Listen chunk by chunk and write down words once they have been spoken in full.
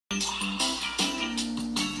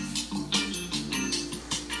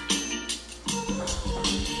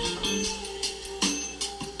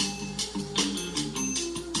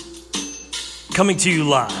Coming to you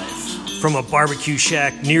live from a barbecue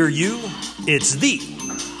shack near you, it's the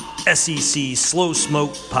SEC Slow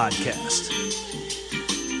Smoke Podcast.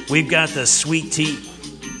 We've got the sweet tea,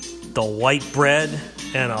 the white bread,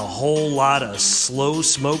 and a whole lot of slow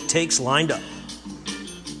smoke takes lined up.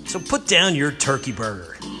 So put down your turkey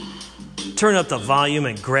burger, turn up the volume,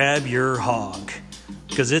 and grab your hog,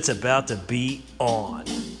 because it's about to be on.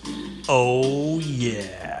 Oh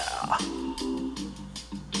yeah.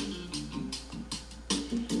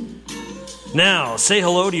 Now, say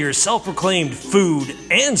hello to your self-proclaimed food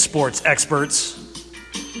and sports experts,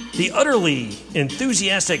 the utterly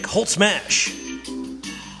enthusiastic Holt Smash,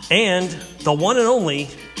 and the one and only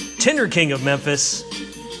Tinder King of Memphis,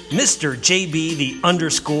 Mr. JB the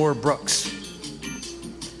 _ Brooks.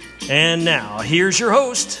 And now, here's your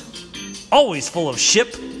host, always full of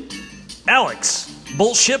ship, Alex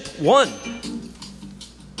Bullship 1.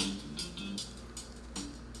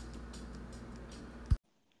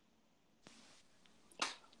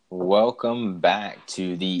 Welcome back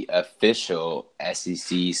to the official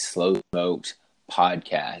SEC Slow Smoked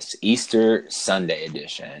Podcast, Easter Sunday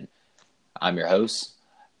edition. I'm your host,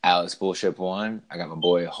 Alex Bullship 1. I got my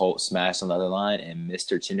boy Holt Smash on the other line and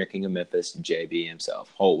Mr. Tinder King of Memphis, JB himself.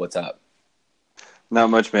 Holt, what's up? Not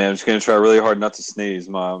much, man. I'm just going to try really hard not to sneeze.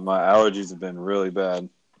 My allergies have been really bad.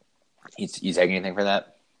 You take anything for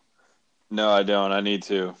that? No, I don't. I need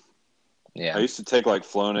to. Yeah. I used to take like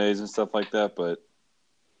Flonase and stuff like that, but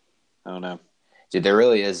I don't know. Dude, there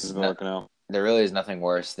really is nothing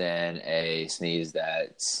worse than a sneeze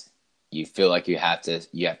that you feel like you have to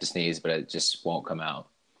sneeze, but it just won't come out.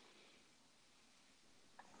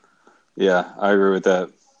 Yeah, I agree with that.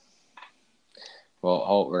 Well,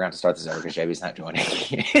 Holt, we're going to have to start this over because JB's not joining.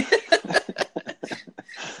 There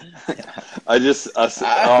he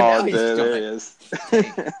is.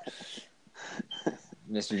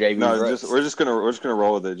 Mr. JB. No, we're just gonna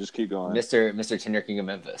roll with it. Just keep going. Mr. Tinder King of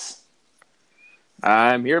Memphis.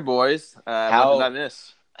 I'm here, boys. What did I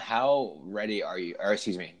miss? How ready are you? Or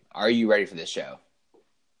excuse me, are you ready for this show?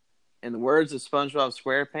 In the words of SpongeBob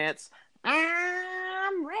SquarePants,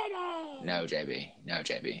 I'm ready. No,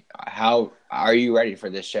 JB. How are you ready for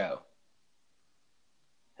this show?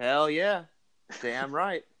 Hell yeah, damn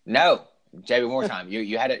right. No, JB, one more time.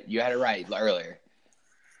 You had it right earlier.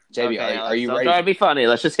 JB, okay, are you ready? Don't try to be funny.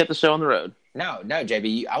 Let's just get the show on the road. No,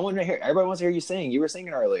 JB. I want to hear. Everybody wants to hear you sing. You were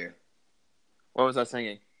singing earlier. What was I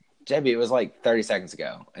singing? JB, it was like 30 seconds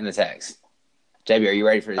ago in the text. JB, are you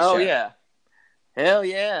ready for this show? Oh, yeah. Hell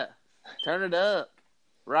yeah. Turn it up.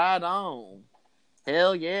 Ride on.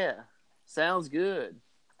 Hell yeah. Sounds good.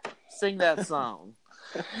 Sing that song.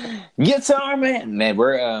 Guitar Man. Man,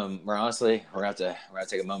 we're honestly we're gonna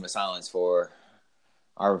take a moment of silence for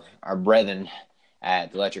our brethren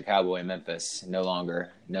at the Electric Cowboy in Memphis. No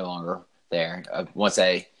longer there. Once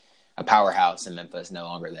a powerhouse in Memphis, no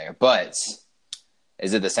longer there. But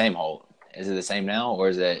is it the same, Holt? Is it the same now, or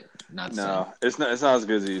is it not the same? No, it's not as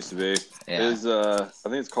good as it used to be. Yeah. I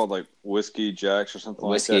think it's called like Whiskey Jacks or something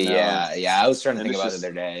Whiskey, like that. yeah. I was trying to think about it the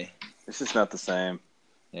other day. It's just not the same.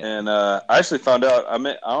 Yeah. And I actually found out. I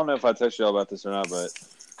don't know if I texted y'all about this or not, but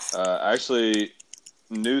I actually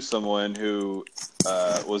knew someone who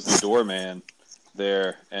was the doorman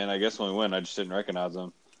there, and I guess when we went, I just didn't recognize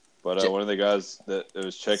him. But one of the guys that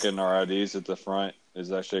was checking our IDs at the front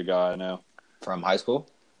is actually a guy I know. From high school?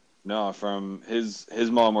 No, from his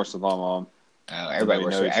mom works with my mom. Oh, everybody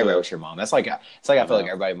works with your mom. It's like I feel like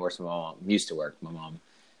everybody works with my mom. Used to work. My mom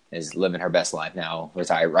is living her best life now.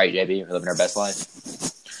 Retired, right, JB? Living her best life.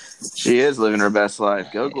 She is living her best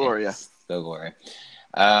life. Go Gloria. Go Gloria.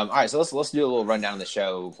 All right, so let's do a little rundown of the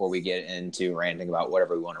show before we get into ranting about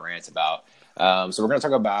whatever we want to rant about. So we're going to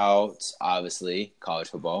talk about, obviously, college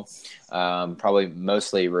football. Probably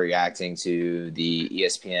mostly reacting to the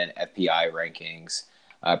ESPN FPI rankings,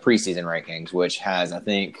 preseason rankings, which has, I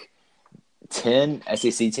think, 10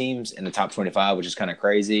 SEC teams in the top 25, which is kind of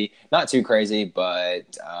crazy. Not too crazy,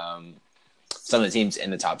 but some of the teams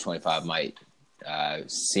in the top 25 might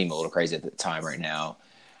seem a little crazy at the time right now.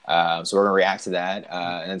 So we're going to react to that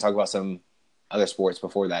and then talk about some other sports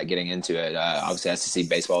before that, getting into it. Obviously, SEC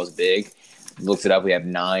baseball is big. Looked it up. We have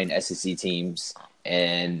 9 SEC teams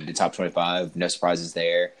in the top 25. No surprises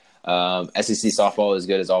there. SEC softball is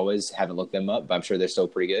good as always. Haven't looked them up, but I'm sure they're still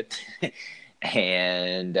pretty good.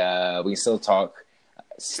 And we can still talk.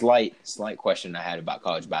 Slight question I had about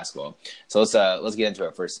college basketball. So let's get into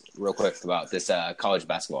it first, real quick, about this college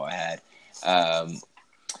basketball I had.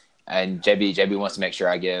 And JB wants to make sure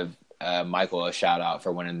I give Michael a shout out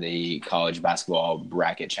for winning the college basketball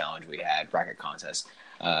bracket challenge we had, bracket contest.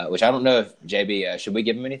 which I don't know if JB should we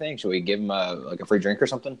give him anything? Should we give him like a free drink or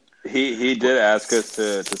something? He did ask us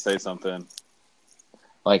to say something.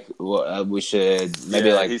 Like we should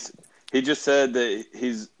maybe he just said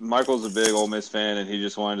that Michael's a big Ole Miss fan, and he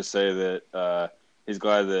just wanted to say that he's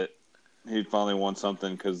glad that he finally won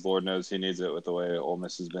something because Lord knows he needs it with the way Ole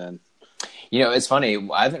Miss has been. You know, it's funny.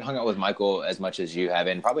 I haven't hung out with Michael as much as you have,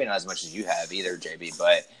 and probably not as much as you have either, JB.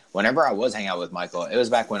 But whenever I was hanging out with Michael, it was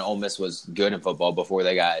back when Ole Miss was good in football before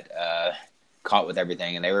they got caught with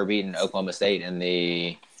everything, and they were beating Oklahoma State in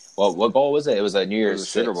the what bowl was it? It was a New Year's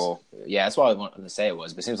Sugar Bowl. Yeah, that's what I wanted to say it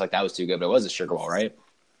was, but it seems like that was too good. But it was a Sugar Bowl, right?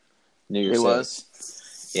 New Year's. It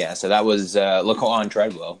was. Yeah, so that was Laquan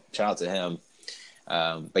Treadwell. Shout out to him.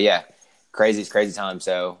 But yeah, crazy time.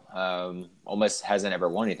 So Ole Miss hasn't ever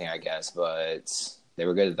won anything, I guess, but they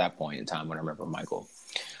were good at that point in time when I remember Michael.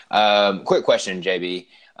 Quick question, JB,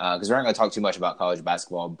 because we're not going to talk too much about college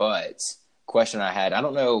basketball, but question I had, I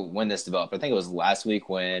don't know when this developed. I think it was last week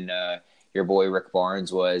when your boy Rick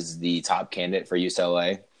Barnes was the top candidate for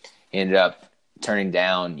UCLA. He ended up turning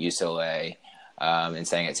down UCLA and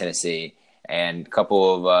staying at Tennessee. And a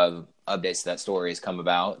couple of updates to that story has come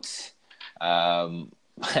about.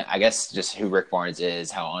 I guess just who Rick Barnes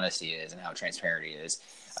is, how honest he is, and how transparent he is.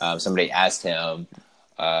 Somebody asked him,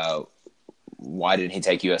 why didn't he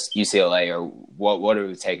take UCLA, or what would it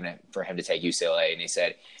have taken for him to take UCLA? And he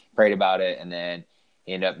said he prayed about it, and then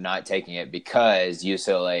he ended up not taking it because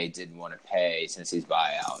UCLA didn't want to pay Tennessee's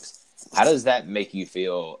buyout. How does that make you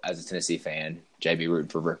feel as a Tennessee fan, JB, rooting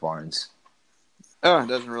for Rick Barnes? Oh, it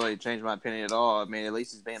doesn't really change my opinion at all. I mean, at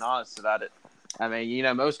least he's being honest about it. I mean, you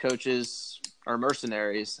know, most coaches are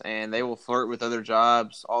mercenaries, and they will flirt with other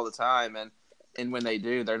jobs all the time. And when they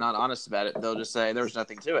do, they're not honest about it. They'll just say there's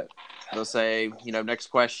nothing to it. They'll say, you know, next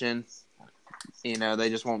question. You know, they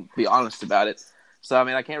just won't be honest about it. So, I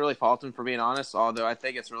mean, I can't really fault him for being honest, although I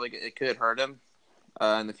think it could hurt him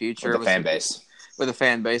in the future. With the fan base. With the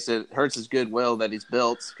fan base, it hurts his goodwill that he's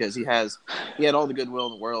built because he had all the goodwill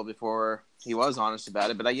in the world before he was honest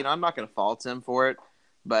about it. But, you know, I'm not going to fault him for it.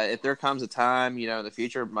 But if there comes a time, you know, in the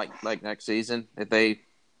future, like next season, if they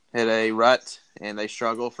hit a rut and they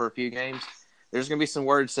struggle for a few games, there's going to be some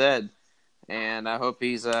words said. And I hope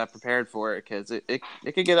he's prepared for it because it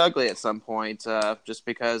could get ugly at some point just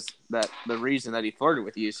because the reason that he flirted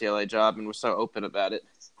with the UCLA job and was so open about it.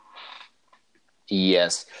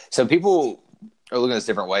 Yes. So people are looking at this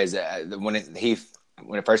different ways. When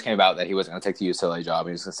it first came about that he wasn't going to take the UCLA job,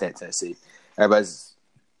 he was going to stay at Tennessee, everybody's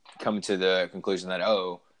coming to the conclusion that,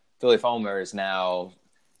 Philly Fulmer has now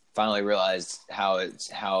finally realized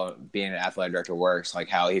how being an athletic director works, like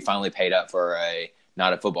how he finally paid up for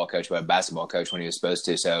not a football coach, but a basketball coach when he was supposed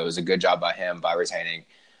to. So it was a good job by him by retaining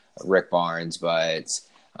Rick Barnes. But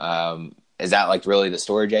is that like really the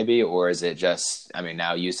story, JB, or is it just, I mean,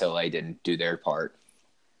 now UCLA didn't do their part?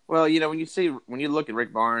 Well, you know, when you look at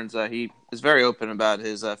Rick Barnes, he is very open about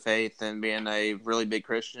his faith and being a really big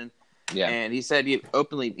Christian. Yeah. And he said he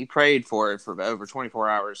prayed for it for over 24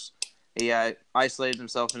 hours. He isolated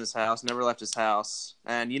himself in his house, never left his house.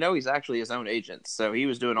 And, you know, he's actually his own agent. So he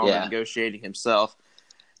was doing all the negotiating himself.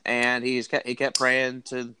 And he kept praying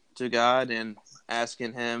to God and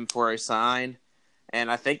asking him for a sign.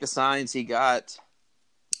 And I think the signs he got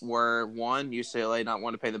were, one, UCLA not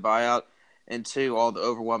wanting to pay the buyout, and two, all the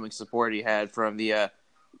overwhelming support he had from the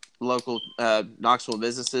local Knoxville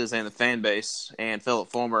businesses and the fan base, and Philip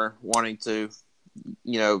Fulmer wanting to,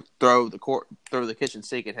 you know, throw the kitchen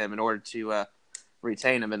sink at him in order to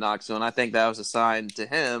retain him in Knoxville. And I think that was a sign to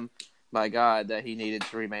him by God that he needed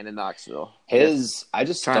to remain in Knoxville. I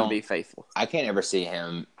just trying to be faithful. I can't ever see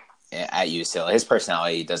him at UCLA. His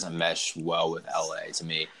personality doesn't mesh well with LA to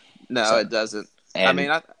me. No, it doesn't. I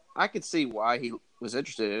mean, I could see why he was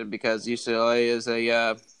interested in it because UCLA is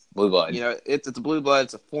a blue blood. You know, it's a blue blood.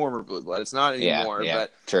 It's a former blue blood. It's not anymore,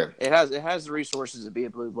 but true. It has the resources to be a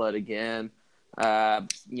blue blood again.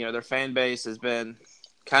 You know, their fan base has been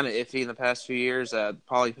kind of iffy in the past few years.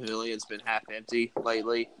 Pauley Pavilion's been half empty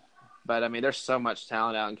lately, but I mean, there's so much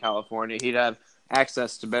talent out in California. He'd have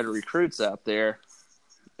access to better recruits out there,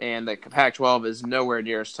 and the Pac-12 is nowhere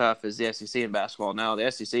near as tough as the SEC in basketball now.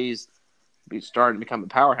 The SEC's starting to become a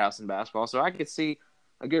powerhouse in basketball, so I could see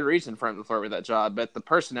a good reason for him to flirt with that job. But the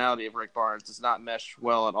personality of Rick Barnes does not mesh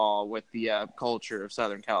well at all with the culture of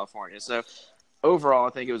Southern California. So overall, I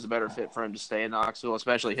think it was a better fit for him to stay in Knoxville,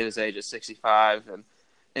 especially at his age of 65.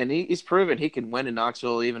 And he's proven he can win in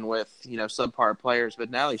Knoxville even with, you know, subpar players.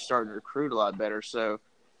 But now he's starting to recruit a lot better. So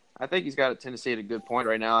I think he's got Tennessee at a good point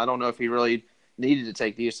right now. I don't know if he really needed to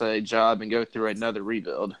take the UCLA job and go through another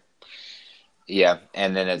rebuild. Yeah,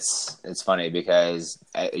 and then it's funny because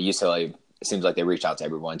UCLA it seems like they reached out to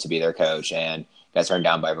everyone to be their coach and got turned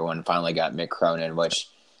down by everyone. And finally got Mick Cronin, which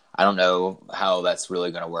I don't know how that's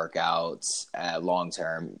really going to work out long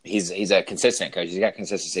term. He's a consistent coach. He's got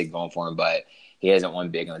consistency going for him, but he hasn't won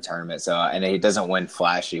big in the tournament. So, and he doesn't win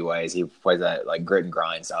flashy ways. He plays that like grit and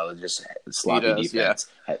grind style, just sloppy defense,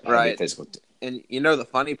 right? Physical. And the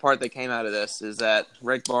funny part that came out of this is that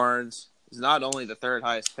Rick Barnes is not only the third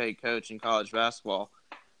highest paid coach in college basketball,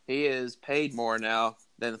 he is paid more now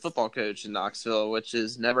than the football coach in Knoxville, which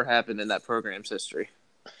has never happened in that program's history.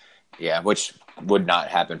 Yeah, which would not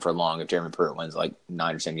happen for long if Jeremy Pruitt wins like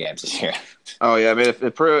 9 or 10 games this year. Oh yeah, I mean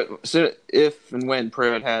if and when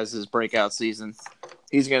Pruitt has his breakout season,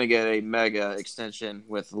 he's going to get a mega extension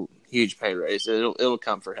with huge pay raise. It'll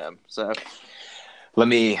come for him. So let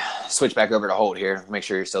me switch back over to Holt here. Make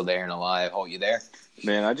sure you're still there and alive. Holt, you there?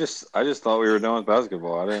 Man, I just thought we were done with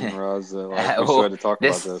basketball. I didn't realize that we still had to talk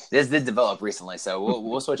about this. This did develop recently, so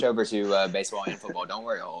we'll switch over to baseball and football. Don't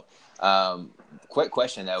worry, Holt. Quick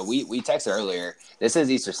question though. We texted earlier. This is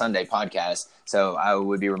Easter Sunday podcast, so I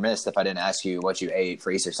would be remiss if I didn't ask you what you ate for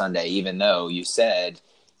Easter Sunday, even though you said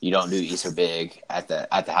you don't do Easter big at the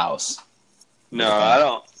house. No, I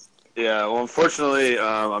don't. Yeah, well, unfortunately,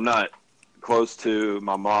 I'm not close to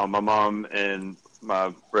my mom. My mom and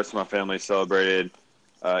my rest of my family celebrated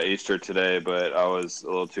Easter today, but I was a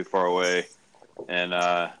little too far away, and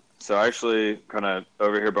so I actually kind of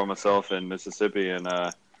over here by myself in Mississippi, and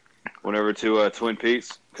went over to Twin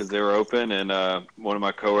Peaks because they were open, and one of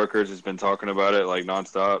my coworkers has been talking about it like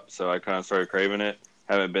nonstop, so I kind of started craving it.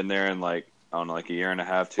 Haven't been there in like a year and a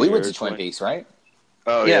half, 2 years. We went to Twin Peaks, right?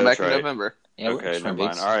 Oh yeah, back that's right. in November. Yeah, okay, never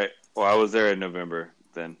mind. All right. Well, I was there in November.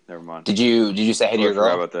 Then never mind. Did you say hey to your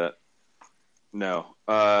girl? About that? No.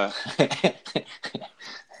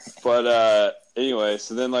 But anyway,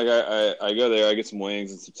 so then like I go there, I get some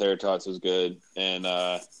wings and some tater tots. It was good, and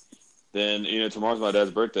then tomorrow's my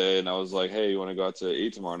dad's birthday, and I was like, hey, you want to go out to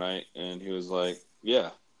eat tomorrow night? And he was like,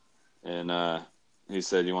 yeah, and he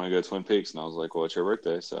said, you want to go to Twin Peaks? And I was like, well, it's your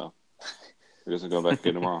birthday, so I guess I'll go back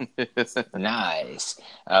again tomorrow. Nice.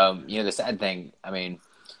 The sad thing, I mean,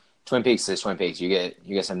 Twin Peaks is Twin Peaks. You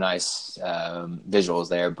get some nice visuals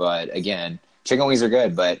there, but again, chicken wings are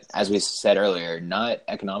good, but as we said earlier, not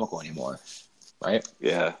economical anymore, right?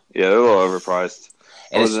 Yeah, they're a little overpriced.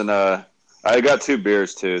 I got 2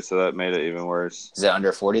 beers too, so that made it even worse. Is it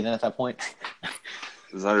under 40 then at that point?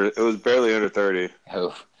 It was barely under 30.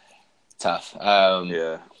 Oh, tough.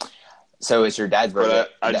 Yeah. So it's your dad's birthday.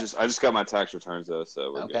 But I just got my tax returns though,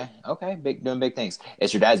 so we're good. Okay, doing big things.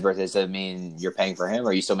 It's your dad's birthday. Does that mean you're paying for him, or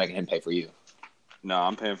are you still making him pay for you? No,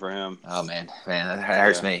 I'm paying for him. Oh man, that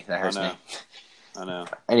hurts me. That hurts me. I know.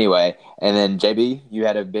 Anyway, and then JB, you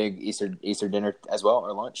had a big Easter dinner as well,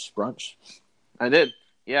 or lunch, brunch? I did.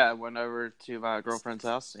 Yeah, I went over to my girlfriend's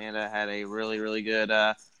house and I had a really, really good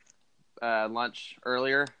lunch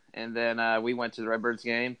earlier. And then we went to the Redbirds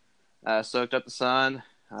game, soaked up the sun.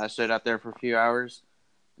 I stayed out there for a few hours.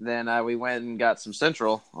 Then we went and got some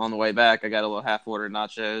Central on the way back. I got a little half-ordered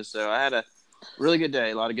nachos. So I had a really good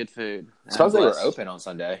day, a lot of good food. I suppose they were open on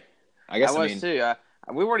Sunday. I guess I mean, too.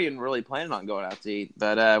 We weren't even really planning on going out to eat,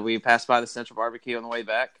 but we passed by the Central Barbecue on the way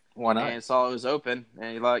back. Why not? And saw it was open,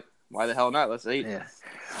 and you're like, why the hell not? Let's eat. Yeah.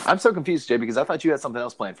 I'm so confused, Jay, because I thought you had something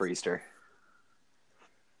else planned for Easter.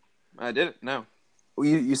 I didn't. No. Well,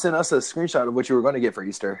 you sent us a screenshot of what you were going to get for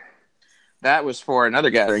Easter. That was for another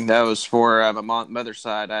gathering. That was for my mother's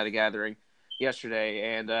side. I had a gathering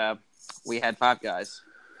yesterday, and we had 5 guys.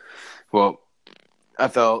 Well, I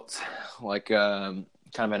felt like kind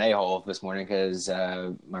of an a-hole this morning because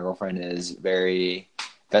my girlfriend is very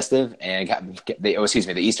festive and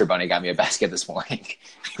the Easter Bunny got me a basket this morning.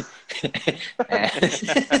 And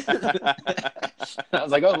I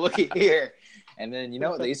was like, oh, looky here. And then,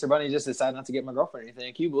 the Easter Bunny just decided not to get my girlfriend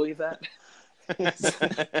anything. Can you believe that?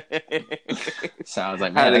 So I was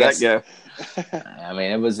like, man, how did that go? I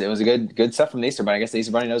mean, it was a good stuff from the Easter Bunny. I guess the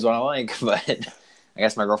Easter Bunny knows what I like, but I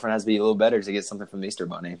guess my girlfriend has to be a little better to get something from the Easter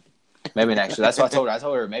Bunny. Maybe next year. That's what I told her. I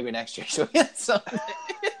told her maybe next year she'll get something.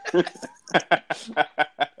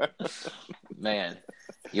 Man,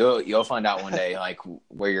 you'll find out one day like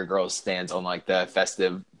where your girl stands on like the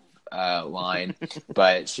festive line,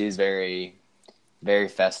 but she's very, very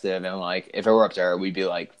festive, and like if it were up to her, we'd be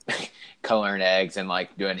like coloring eggs and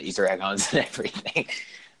like doing Easter egg hunts and everything.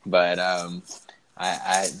 But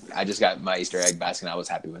I just got my Easter egg basket and I was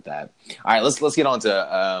happy with that. All right, let's get on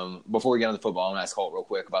to before we get on to football, I'm gonna ask Holt real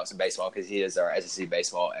quick about some baseball because he is our SEC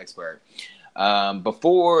baseball expert.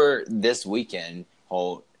 Before this weekend,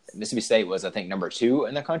 Holt, Mississippi State was, I think, number 2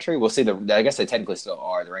 in the country. We'll see. I guess they technically still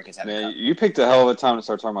are. The rankings haven't come. You picked a hell of a time to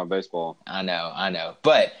start talking about baseball. I know.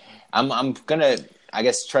 But I'm gonna, I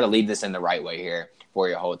guess, try to lead this in the right way here for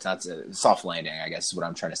you, Holt. It's not a soft landing, I guess is what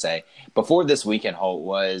I'm trying to say. Before this weekend, Holt,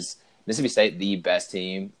 was Mississippi State the best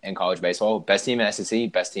team in college baseball, best team in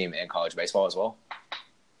SEC, best team in college baseball as well?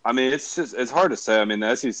 I mean, it's hard to say. I mean,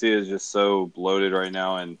 the SEC is just so bloated right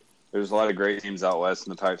now, and there's a lot of great teams out west in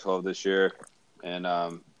the Pac-12 this year. And,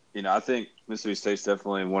 I think Mississippi State's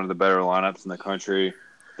definitely one of the better lineups in the country.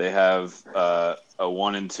 They have a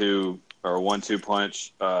 1-2 or a 1-2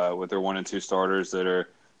 punch with their 1 and 2 starters that are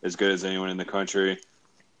as good as anyone in the country.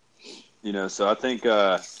 So I think,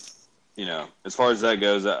 as far as that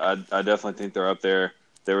goes, I definitely think they're up there.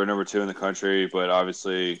 They were number 2 in the country, but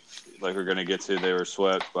obviously, like we're going to get to, they were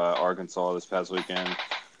swept by Arkansas this past weekend.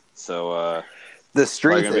 So the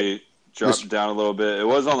strength going to be dropped down a little bit. It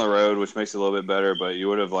was on the road, which makes it a little bit better, but you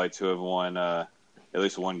would have liked to have won at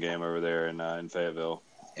least one game over there in Fayetteville.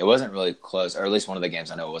 It wasn't really close, or at least one of the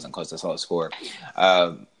games I know it wasn't close. I saw the score.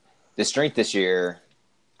 The strength this year,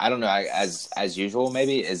 I don't know, as usual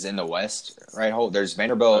maybe, is in the West, right? Holt? There's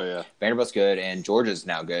Vanderbilt. Oh, yeah. Vanderbilt's good, and Georgia's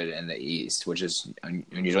now good in the East, which is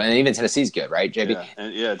unusual. And even Tennessee's good, right, JB?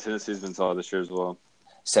 Yeah, Tennessee's been solid this year as well.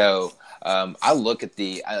 So I looked at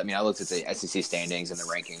the SEC standings and the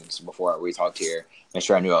rankings before we talked here. Make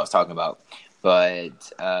sure I knew what I was talking about.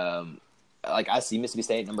 But I see Mississippi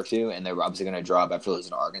State number 2, and they're obviously going to drop after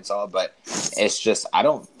losing to Arkansas. But it's just, I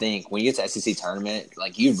don't think when you get to SEC tournament,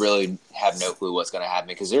 you really have no clue what's going to happen,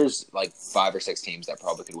 because there's 5 or 6 teams that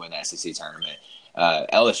probably could win the SEC tournament.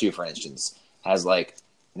 LSU, for instance, has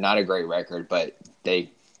not a great record, but they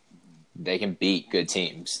can beat good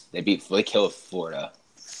teams. They killed Florida.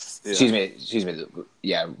 Yeah. Excuse me.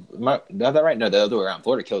 Yeah, is that right? No, the other way around.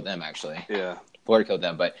 Florida killed them, actually. Yeah. Florida killed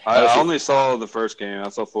them, but I only saw the first game. I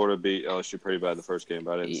saw Florida beat LSU pretty bad the first game,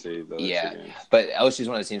 but I didn't see the other 2 games. But LSU is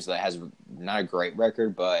one of the teams that has not a great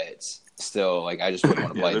record, but still, I just wouldn't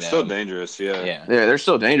want to play them. They're still dangerous, yeah, they're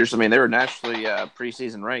still dangerous. I mean, they were nationally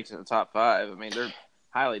preseason ranked in the top 5. I mean, they're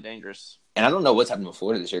highly dangerous. And I don't know what's happened with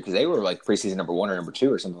Florida this year, because they were preseason number 1 or number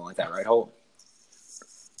 2 or something like that, right, Holt?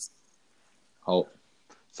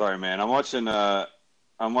 Sorry, man. I'm watching the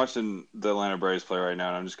Atlanta Braves play right now,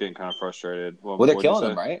 and I'm just getting kind of frustrated. Well, they're killing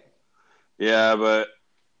them, right? Yeah, but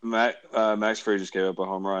Max Fried just gave up a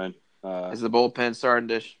home run. Is the bullpen starting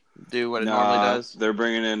to do what it normally does? They're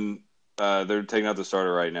bringing in they're taking out the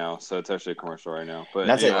starter right now, so it's actually a commercial right now. But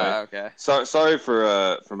that's anyway, okay. Sorry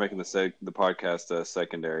for making the podcast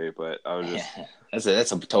secondary, but I was just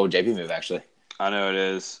that's a total JP move, actually. I know it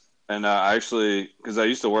is, and I actually, because I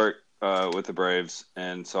used to work with the Braves,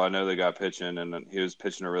 and so I know they got pitching, and he was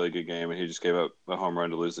pitching a really good game, and he just gave up a home run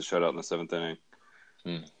to lose the shutout in the 7th inning.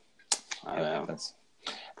 I know.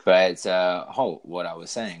 But what I was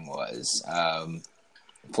saying was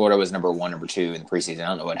Florida was number 1, number 2 in the preseason. I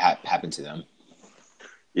don't know what happened to them.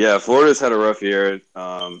 Yeah, Florida's had a rough year.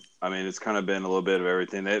 I mean, it's kind of been a little bit of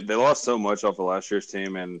everything. They lost so much off of last year's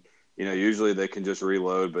team, and usually they can just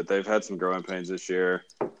reload, but they've had some growing pains this year.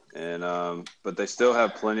 And but they still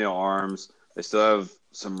have plenty of arms. They still have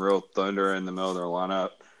some real thunder in the middle of their lineup,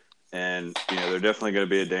 and they're definitely going to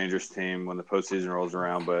be a dangerous team when the postseason rolls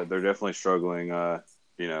around. But they're definitely struggling,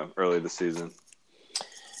 early this season.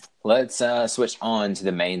 Let's switch on to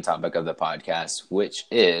the main topic of the podcast, which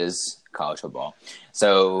is college football.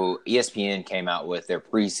 So ESPN came out with their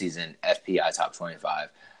preseason FPI top 25,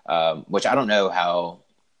 which I don't know how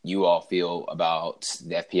you all feel about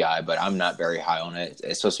the FPI, but I'm not very high on it.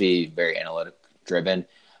 It's supposed to be very analytic driven,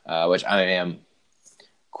 which I am,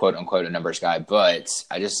 quote unquote, a numbers guy, but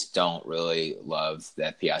I just don't really love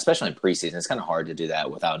the FPI, especially in preseason. It's kind of hard to do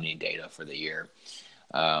that without any data for the year.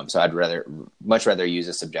 So I'd much rather use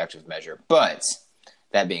a subjective measure. But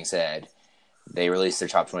that being said, they released their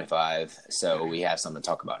top 25, so we have something to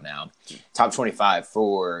talk about now. Top 25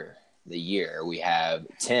 for the year, we have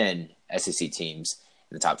 10 SEC teams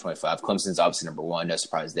in the top 25. Clemson's obviously number 1, no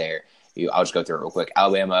surprise there. I'll just go through it real quick.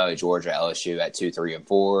 Alabama, Georgia, LSU at 2, 3, and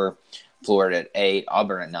 4. Florida at 8,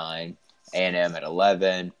 Auburn at 9, A&M at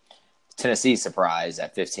 11. Tennessee surprise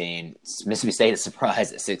at 15. Mississippi State is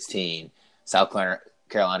surprise at 16. South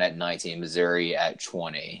Carolina at 19. Missouri at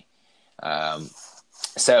 20.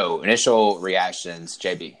 So initial reactions,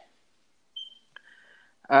 JB.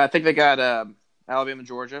 I think they got Alabama,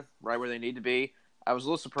 Georgia, right where they need to be. I was a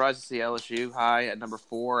little surprised to see LSU high at number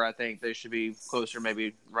 4. I think they should be closer,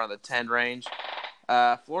 maybe around the 10 range.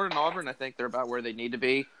 Florida and Auburn, I think they're about where they need to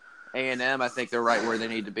be. A&M, I think they're right where they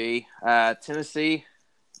need to be. Tennessee,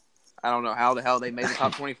 I don't know how the hell they made the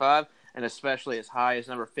top 25, and especially as high as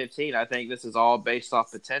number 15. I think this is all based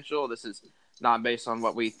off potential. This is not based on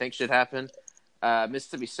what we think should happen.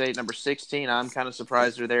 Mississippi State, number 16. I'm kind of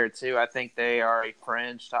surprised they're there too. I think they are a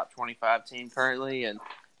fringe top 25 team currently, and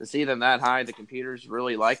to see them that high, the computers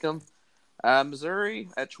really like them. Missouri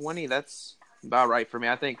at 20, that's about right for me.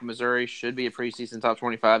 I think Missouri should be a preseason top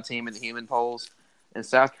 25 team in the human polls. And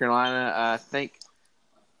South Carolina, I think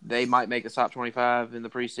they might make the top 25 in the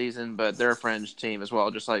preseason, but they're a fringe team as well,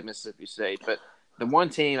 just like Mississippi State. But the one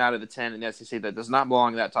team out of the 10 in the SEC that does not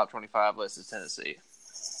belong in that top 25 list is Tennessee.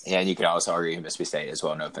 Yeah, and you could also argue Mississippi State as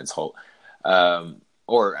well. No offense, Holt.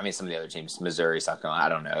 Or, I mean, some of the other teams, Missouri, South Carolina, I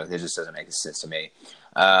don't know. It just doesn't make sense to me.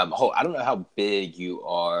 Holt, I don't know how big you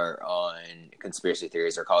are on conspiracy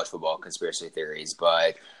theories or college football conspiracy theories,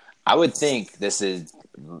 but I would think this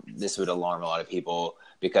would alarm a lot of people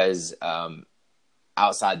because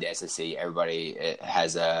outside the SEC, everybody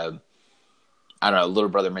has a little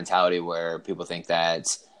brother mentality where people think that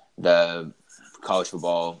the college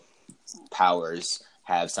football powers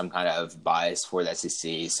have some kind of bias for the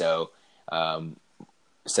SEC. So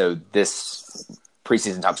this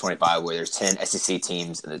preseason top 25, where there's 10 SEC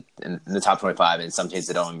teams in the top 25 and some teams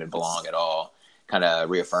that don't even belong at all, kind of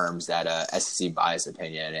reaffirms that SEC bias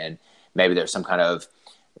opinion. And maybe there's some kind of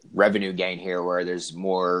revenue gain here where there's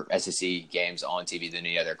more SEC games on TV than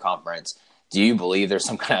any other conference. Do you believe there's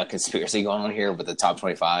some kind of conspiracy going on here with the top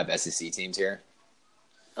 25 SEC teams here?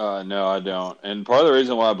 No, I don't. And part of the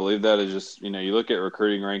reason why I believe that is just, you look at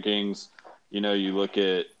recruiting rankings, you look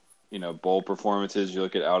at, bowl performances, you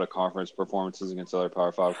look at out-of-conference performances against other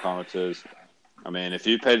Power 5 conferences. I mean, if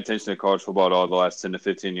you paid attention to college football at all the last 10 to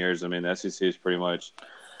 15 years, I mean, the SEC has pretty much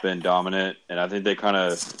been dominant, and I think they kind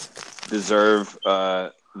of deserve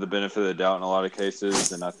the benefit of the doubt in a lot of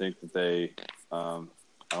cases, and I think that they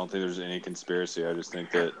I don't think there's any conspiracy. I just think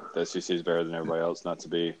that the SEC is better than everybody else, not to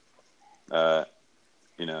be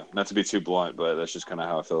not to be too blunt, but that's just kind of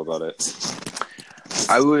how I feel about it.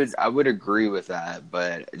 I would agree with that,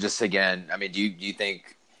 but just again, I mean, do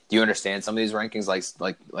you understand some of these rankings,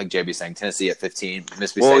 like JB saying, Tennessee at 15,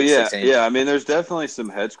 Mississippi State at 16? Yeah. I mean, there's definitely some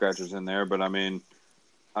head scratchers in there, but I mean,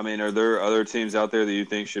 are there other teams out there that you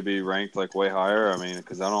think should be ranked like way higher? I mean,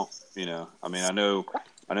 because I don't, I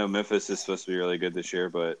know Memphis is supposed to be really good this year,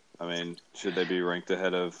 but I mean, should they be ranked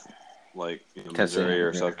ahead of like Missouri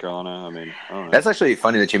or South Carolina? I mean, I don't know. That's actually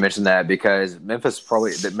funny that you mentioned that because Memphis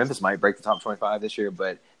might break the top 25 this year,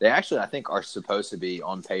 but they actually, I think, are supposed to be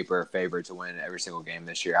on paper favored to win every single game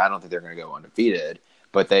this year. I don't think they're going to go undefeated,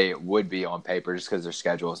 but they would be on paper just because their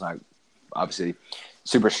schedule is not obviously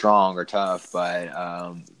super strong or tough, but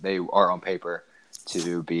they are on paper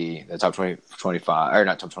to be the top 25, or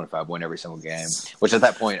not top 25, win every single game, which at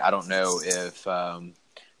that point, I don't know if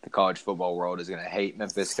the college football world is going to hate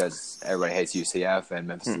Memphis because everybody hates UCF and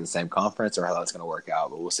Memphis is in the same conference, or how that's going to work out.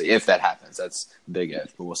 But we'll see if that happens. That's big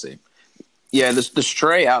if, but we'll see. Yeah, the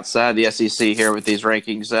stray outside the SEC here with these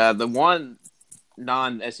rankings. The one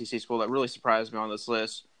non-SEC school that really surprised me on this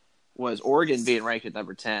list was Oregon being ranked at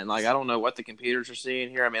number 10. Like, I don't know what the computers are seeing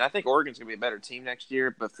here. I mean, I think Oregon's going to be a better team next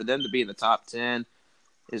year, but for them to be in the top 10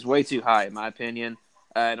 is way too high, in my opinion.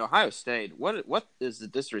 And Ohio State, what is the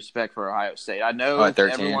disrespect for Ohio State? I know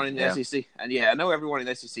 13, everyone in the SEC, and I know everyone in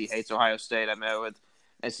the SEC hates Ohio State. I know with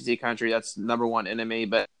SEC country, that's number one enemy,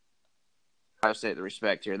 but Ohio State, the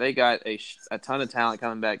respect here. They got a ton of talent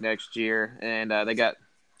coming back next year, and they got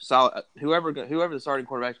solid. Whoever the starting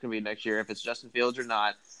quarterback is going to be next year, if it's Justin Fields or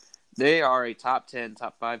not, they are a top 10,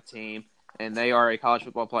 top 5 team, and they are a college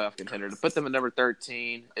football playoff contender. To put them at number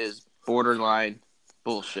 13 is borderline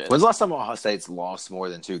bullshit. When's the last time Ohio State's lost more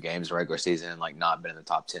than 2 games regular season and like not been in the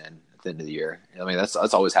top 10 at the end of the year? I mean, that's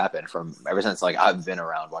always happened from ever since like I've been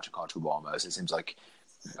around watching college football almost. It seems like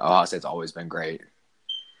Ohio State's always been great.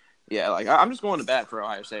 Yeah, like I'm just going to bat for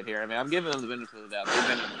Ohio State here. I mean, I'm giving them the benefit of the doubt.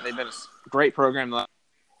 They've been a great program.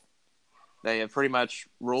 They have pretty much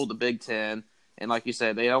ruled the Big Ten, and like you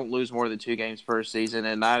said, they don't lose more than 2 games per season.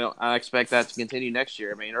 And I expect that to continue next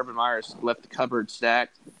year. I mean, Urban Meyer's left the cupboard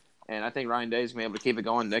stacked, and I think Ryan Day's gonna be able to keep it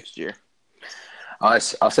going next year. I'll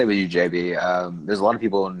say with you, JB. There's a lot of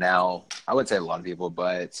people now. I wouldn't say a lot of people,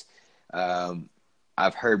 but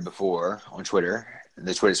I've heard before on Twitter,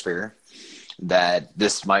 the Twitter sphere, that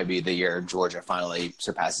this might be the year Georgia finally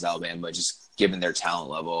surpasses Alabama, just given their talent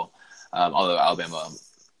level. Although Alabama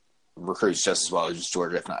recruits just as well as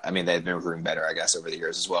Georgia, if not, I mean, they've been recruiting better, I guess, over the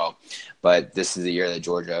years as well. But this is the year that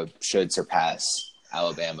Georgia should surpass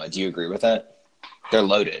Alabama. Do you agree with that? They're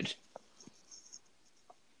loaded.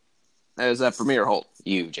 Is that for me or Holt?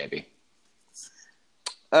 You, JB.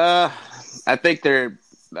 I think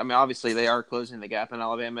obviously they are closing the gap in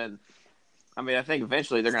Alabama. And, I mean, I think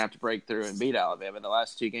eventually they're going to have to break through and beat Alabama. The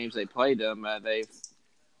last 2 games they played them,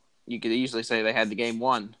 you could easily say they had the game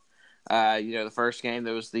won. The first game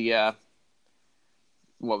there was the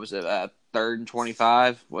what was it? 3rd and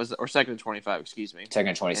 25 or 2nd and 25? Excuse me. 2nd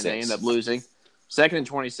and 26. And they ended up losing. 2nd and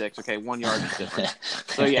 26. Okay, 1 yard is different.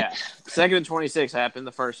 So yeah, 2nd and 26 happened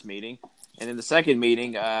the first meeting, and in the second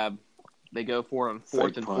meeting, they go for it on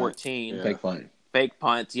 4th and 14. Yeah. Fake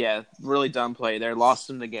punt. Yeah, really dumb play there. Lost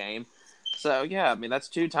them the game. So yeah, I mean that's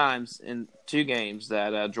 2 times in 2 games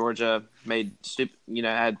that Georgia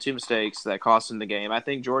had 2 mistakes that cost them the game. I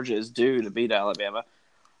think Georgia is due to beat Alabama.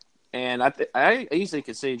 And I easily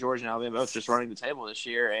could see Georgia and Alabama both just running the table this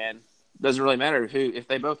year, and it doesn't really matter if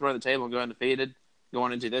they both run the table and go undefeated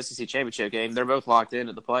going into the SEC championship game. They're both locked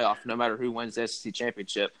into the playoff, no matter who wins the SEC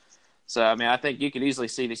championship. So I mean, I think you could easily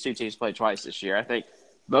see these 2 teams play twice this year. I think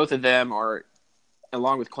both of them are,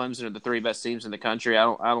 along with Clemson, are the 3 best teams in the country.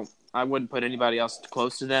 I wouldn't put anybody else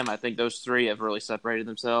close to them. I think those 3 have really separated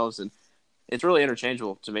themselves, and it's really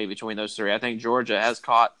interchangeable to me between those 3. I think Georgia has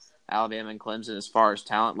caught Alabama and Clemson as far as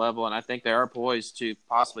talent level, and I think they are poised to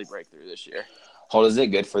possibly break through this year. Holt, is it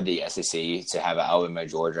good for the SEC to have Alabama and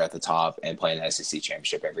Georgia at the top and play in the SEC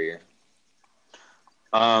championship every year?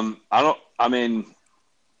 It's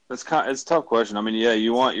a tough question. I mean, yeah,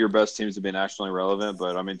 you want your best teams to be nationally relevant,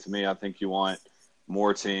 but I mean, to me, I think you want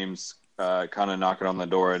more teams kind of knocking on the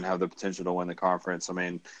door and have the potential to win the conference. I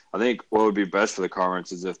mean, I think what would be best for the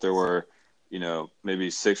conference is if there were, maybe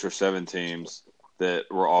 6 or 7 teams that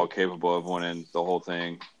were all capable of winning the whole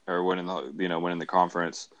thing or winning the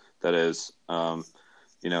conference. That is,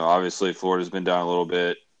 obviously Florida's been down a little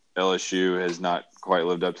bit. LSU has not quite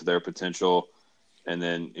lived up to their potential. And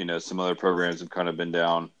then, some other programs have kind of been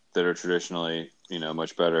down that are traditionally,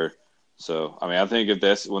 much better. So, I mean, I think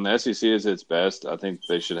when the SEC is its best, I think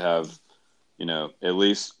they should have, at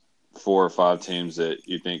least 4 or 5 teams that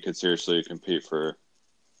you think could seriously compete for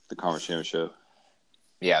the conference championship.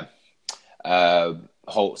 Yeah.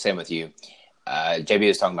 Holt, same with you. JB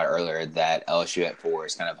was talking about earlier that LSU at 4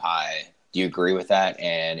 is kind of high. Do you agree with that?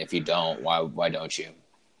 And if you don't, why don't you?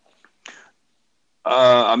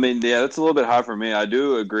 That's a little bit high for me. I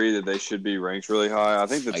do agree that they should be ranked really high. I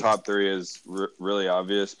think the top 3 is really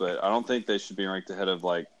obvious, but I don't think they should be ranked ahead of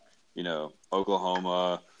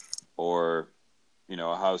Oklahoma or,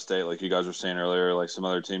 Ohio State, like you guys were saying earlier, like some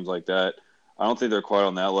other teams like that. I don't think they're quite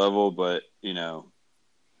on that level, but,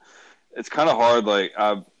 it's kind of hard. We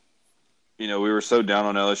were so down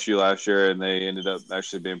on LSU last year, and they ended up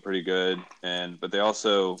actually being pretty good. But they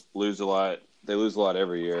also lose a lot. They lose a lot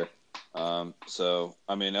every year. So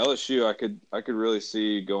I mean, LSU, I could really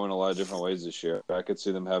see going a lot of different ways this year. I could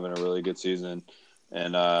see them having a really good season.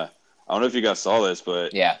 And I don't know if you guys saw this,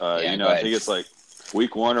 but I think it's like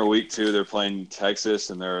week 1 or week 2, they're playing Texas,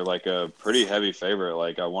 and they're like a pretty heavy favorite.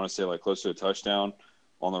 Like I want to say like close to a touchdown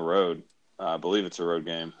on the road. I believe it's a road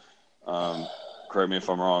game. Correct me if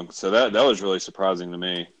I'm wrong. So that was really surprising to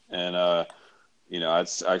me. And, I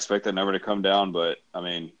expect that number to come down, but I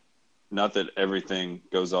mean, not that everything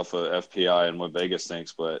goes off of FPI and what Vegas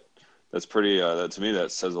thinks, but that's pretty, to me,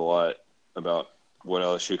 that says a lot about what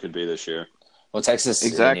LSU could be this year. Well, Texas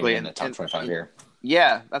exactly in the top 25 here.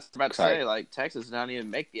 Yeah, that's about to say, like Texas did not even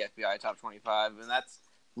make the FBI top 25, and that's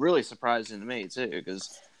really surprising to me too,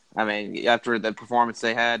 because I mean, after the performance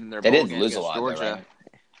they had in their bowl game against Georgia, though, right?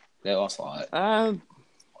 They lost a lot.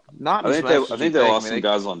 Not. I think they lost some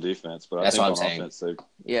guys on defense, but that's I think what I'm on offense,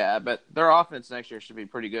 yeah, but their offense next year should be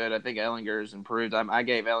pretty good. I think Ellinger's improved. I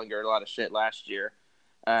gave Ellinger a lot of shit last year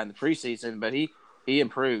in the preseason, but he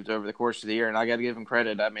improved over the course of the year, and I got to give him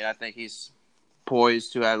credit. I mean, I think he's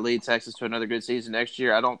poised to lead Texas to another good season next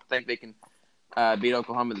year. I don't think they can beat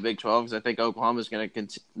Oklahoma in the Big 12 because I think Oklahoma's going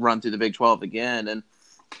to run through the Big 12 again, and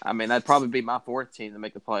I mean that'd probably be my 4th team to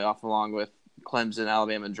make the playoff along with Clemson,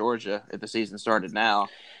 Alabama, and Georgia if the season started now.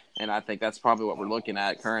 And I think that's probably what we're looking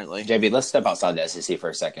at currently. JB, let's step outside the SEC for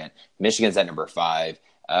a second. Michigan's at number 5.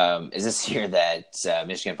 Is this year that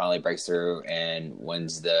Michigan finally breaks through and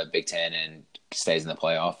wins the Big Ten and stays in the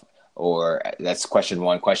playoff? Or that's question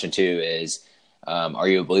 1. Question 2 is, are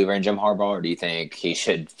you a believer in Jim Harbaugh, or do you think he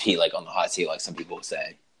should be like on the hot seat like some people would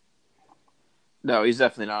say? No, he's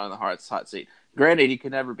definitely not on the hot seat. Granted, he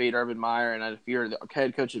could never beat Urban Meyer, and if you're the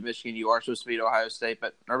head coach of Michigan, you are supposed to beat Ohio State,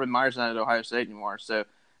 but Urban Meyer's not at Ohio State anymore, so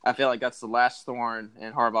I feel like that's the last thorn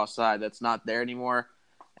in Harbaugh's side that's not there anymore.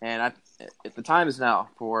 And the time is now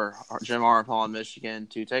for Jim Harbaugh in Michigan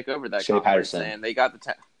to take over that Shea conference. Patterson. And they got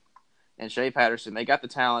and Shea Patterson, they got the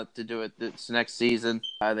talent to do it this next season.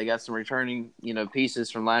 They got some returning, pieces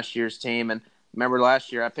from last year's team. And remember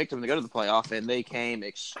last year I picked them to go to the playoff, and they came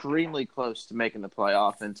extremely close to making the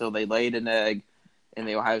playoff until they laid an egg in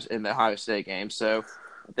the Ohio State game. So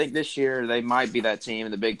I think this year they might be that team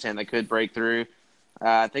in the Big Ten that could break through.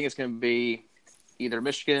 I think it's going to be either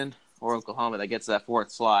Michigan or Oklahoma that gets that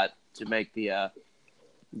fourth slot to make the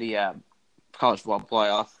college football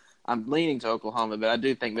playoff. I'm leaning to Oklahoma, but I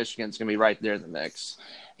do think Michigan's going to be right there in the mix.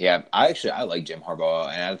 Yeah, I like Jim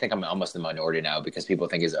Harbaugh, and I think I'm almost in the minority now because people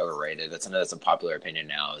think he's overrated. That's a popular opinion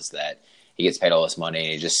now, is that he gets paid all this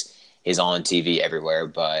money and he's on TV everywhere,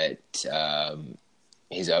 but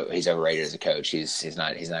he's overrated as a coach. He's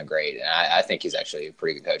not great. And I think he's actually a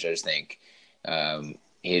pretty good coach. I just think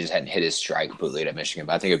he just hadn't hit his stride completely at Michigan.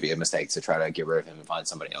 But I think it'd be a mistake to try to get rid of him and find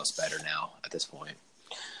somebody else better now at this point.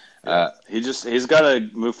 He's got to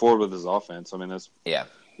move forward with his offense. I mean, yeah.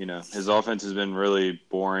 His offense has been really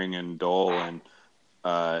boring and dull and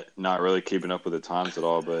not really keeping up with the times at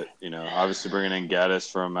all. But, obviously bringing in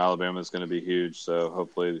Gaddis from Alabama is going to be huge. So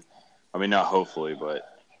hopefully, I mean, not hopefully,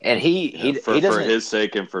 but and for his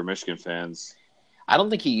sake and for Michigan fans. I don't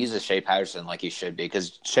think he uses Shea Patterson like he should be,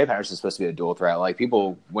 because Shea Patterson's supposed to be a dual threat. Like,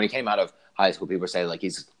 people, when he came out of high school, people say like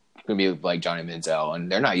he's going to be like Johnny Manziel,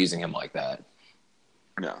 and they're not using him like that.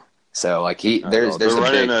 No. So like they're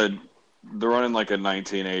running like a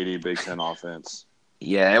 1980 Big Ten offense.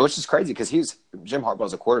 Yeah, which is crazy because Jim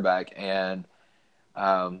Harbaugh's a quarterback, and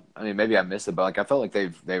I mean, maybe I missed it, but like I felt like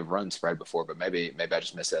they've run spread before, but maybe I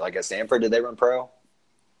just missed it. Like at Stanford, did they run pro?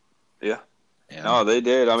 Yeah. No, they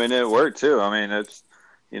did. I mean, it worked too. I mean, it's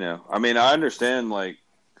I mean, I understand like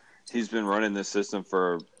he's been running this system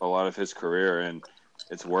for a lot of his career, and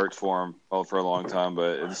it's worked for him for a long time.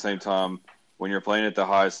 But at the same time, when you're playing at the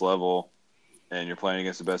highest level and you're playing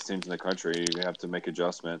against the best teams in the country, you have to make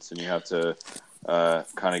adjustments, and you have to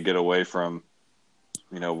kind of get away from,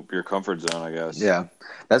 your comfort zone, I guess. Yeah.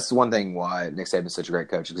 That's one thing why Nick Saban's such a great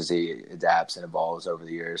coach, because he adapts and evolves over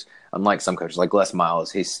the years. Unlike some coaches, like Les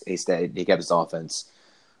Miles, he kept his offense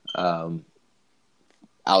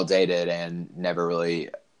outdated and never really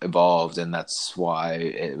evolved, and that's why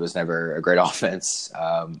it was never a great offense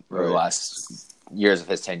over the last years of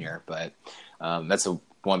his tenure. But that's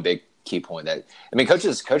one big key point that, I mean, head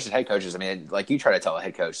coaches, I mean, like you try to tell a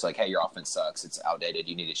head coach, like, hey, your offense sucks, it's outdated,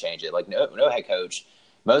 you need to change it. Like, no head coach,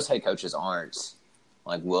 most head coaches aren't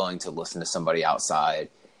like willing to listen to somebody outside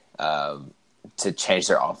to change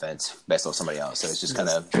their offense based on somebody else. So it's just kind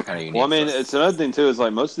of unique. Well, I mean, it's another thing too, is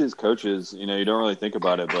like most of these coaches, you don't really think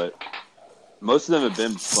about it, but most of them have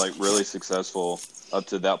been like really successful up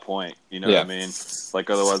to that point. What I mean? Like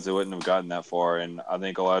otherwise they wouldn't have gotten that far. And I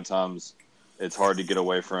think a lot of times it's hard to get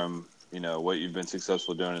away from, what you've been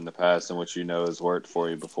successful doing in the past and what has worked for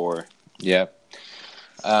you before. Yeah.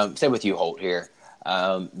 Same with you, Holt, here.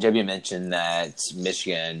 JB mentioned that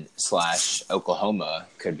Michigan/Oklahoma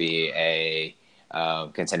could be a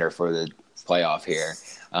contender for the playoff here.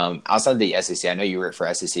 Outside of the SEC, I know you root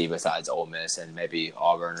for SEC besides Ole Miss and maybe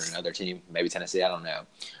Auburn or another team, maybe Tennessee, I don't know.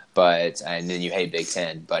 And then you hate Big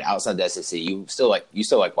Ten. But outside the SEC, you still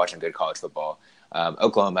like watching good college football.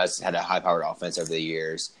 Oklahoma has had a high-powered offense over the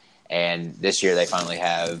years, and this year they finally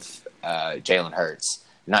have Jalen Hurts.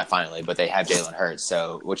 Not finally, but they have Jalen Hurts,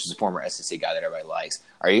 which is a former SEC guy that everybody likes.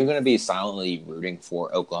 Are you going to be silently rooting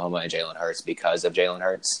for Oklahoma and Jalen Hurts because of Jalen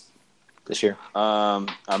Hurts this year? I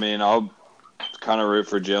mean, I'll kind of root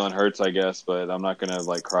for Jalen Hurts, I guess, but I'm not going to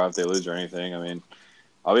like cry if they lose or anything. I mean,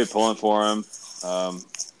 I'll be pulling for him. I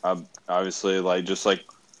obviously, just like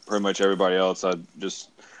pretty much everybody else, I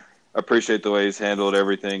just appreciate the way he's handled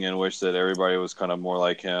everything and wish that everybody was kind of more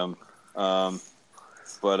like him. I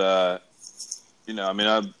mean,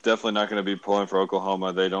 I'm definitely not going to be pulling for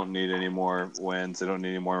Oklahoma. They don't need any more wins. They don't need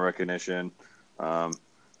any more recognition. Part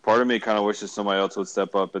of me kind of wishes somebody else would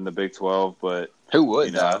step up in the Big 12, but who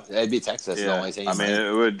would? It'd be Texas. Yeah, the only team. I mean,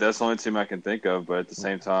 it would. That's the only team I can think of. But at the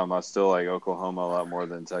same time, I still like Oklahoma a lot more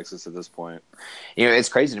than Texas at this point. It's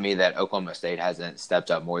crazy to me that Oklahoma State hasn't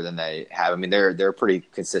stepped up more than they have. I mean, they're a pretty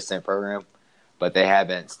consistent program, but they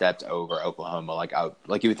haven't stepped over Oklahoma like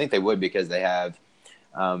you would think they would, because they have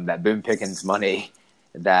that Boone Pickens money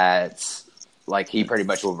that like he pretty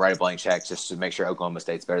much will write a blank check just to make sure Oklahoma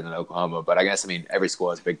State's better than Oklahoma. But I guess, every school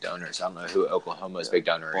has big donors. So I don't know who Oklahoma's big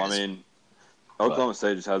donor is. I mean, Oklahoma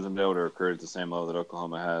State just hasn't been able to recruit at the same level that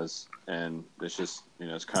Oklahoma has. And it's just,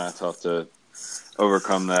 it's kind of tough to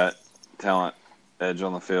overcome that talent edge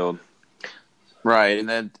on the field. Right. And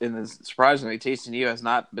then surprisingly, TCU has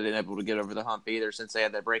not been able to get over the hump either since they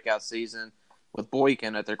had that breakout season with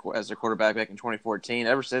Boykin as their quarterback back in 2014.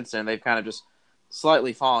 Ever since then, they've kind of just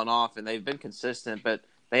slightly fallen off, and they've been consistent, but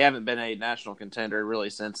they haven't been a national contender really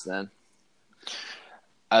since then.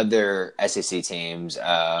 Other SEC teams,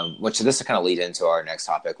 which this will kind of lead into our next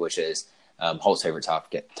topic, which is Holt's favorite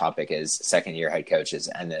topic is second-year head coaches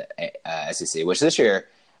and the SEC, which this year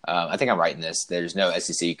I think I'm right in this. There's no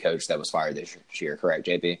SEC coach that was fired this year, correct,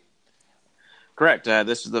 JP? Correct.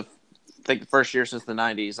 This is the first year since the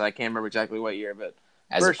 90s. I can't remember exactly what year, but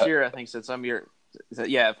first year I think since some year.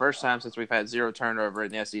 Yeah, first time since we've had zero turnover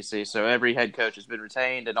in the SEC. So every head coach has been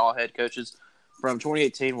retained, and all head coaches from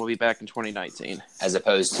 2018 will be back in 2019. As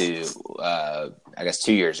opposed to, I guess,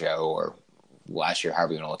 2 years ago or last year,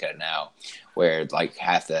 however you want to look at it now, where like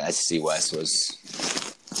half the SEC West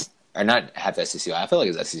was, or not half the SEC. I feel like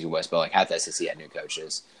it was SEC West, but like half the SEC had new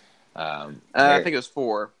coaches. I think it was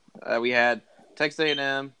 4. We had Texas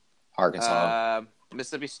A&M, Arkansas,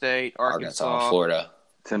 Mississippi State, Arkansas, Florida,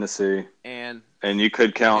 Tennessee, and you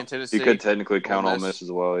could count. Tennessee, you could technically count Ole Miss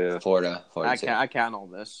as well. Yeah, Florida. I count Ole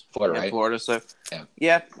Miss. Florida, right? Florida. So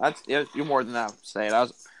yeah, you're more than I was saying.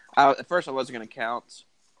 At first I wasn't going to count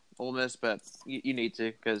Ole Miss, but you need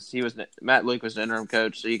to because Matt Luke was the interim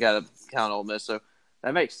coach, so you got to count Ole Miss. So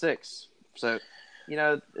that makes 6. So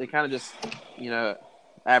it kind of just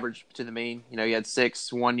average to the mean. You had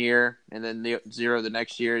 6 one year and then 0 the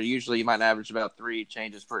next year. Usually you might average about 3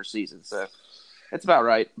 changes per season. So it's about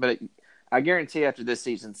right. But I guarantee after this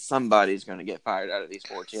season, somebody's going to get fired out of these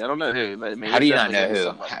 14. I don't know who, but how do you not know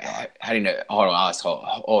who? How do you know? Hold on, I'll ask.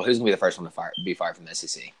 Who's going to be the first one to be fired from the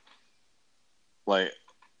SEC? Like,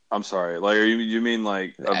 I'm sorry. Like, you mean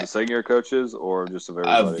like of the second year coaches or just of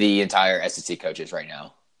everybody? Of the entire SEC coaches right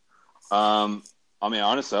now. I mean,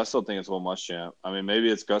 honestly, I still think it's Will Muschamp. I mean,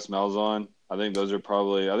 maybe it's Gus Malzahn. I think Gus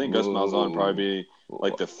Malzahn would probably be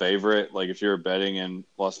like the favorite. Like if you're betting in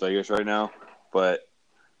Las Vegas right now, but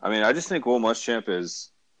I mean, I just think Will Muschamp is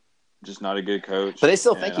just not a good coach. But they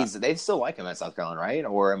still they still like him at South Carolina, right?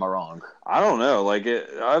 Or am I wrong? I don't know. Like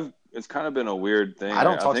it's kind of been a weird thing. I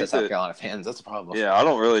don't talk to South Carolina fans. That's a problem. Yeah, I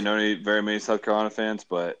don't really know very many South Carolina fans,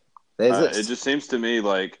 but it just seems to me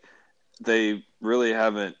like they really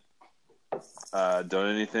haven't done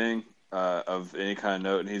anything of any kind of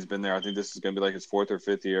note, and he's been there. I think this is going to be like his 4th or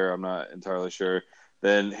 5th year. I'm not entirely sure.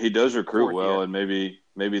 Then he does recruit well, and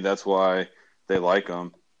maybe that's why they like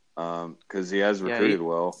him because he has recruited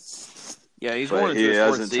well. Yeah, he's but he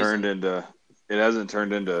hasn't turned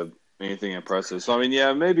into anything impressive. So I mean,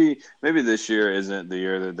 yeah, maybe this year isn't the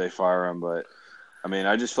year that they fire him, but I mean,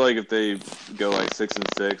 I just feel like if they go like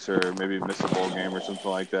 6-6 or maybe miss a bowl game or something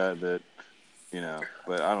like that, but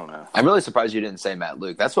I don't know. I'm really surprised you didn't say Matt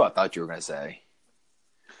Luke. That's what I thought you were going to say.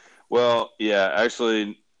 Well, yeah,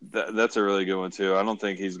 actually, that's a really good one too. I don't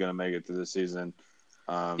think he's going to make it through the season.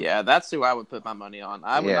 Yeah, that's who I would put my money on.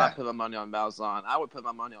 I would not put my money on Malzahn. I would put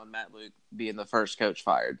my money on Matt Luke being the first coach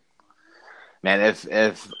fired. Man,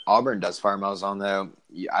 if Auburn does fire Malzahn, though,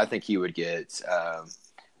 I think he would get.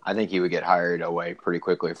 I think he would get hired away pretty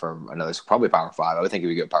quickly from another, probably Power 5. I would think he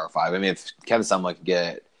would get Power 5. I mean, if Kevin Sumlin could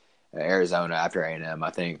get Arizona after A&M, I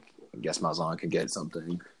guess Malzahn could get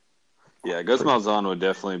something. Yeah, Gus Malzahn would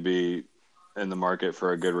definitely be in the market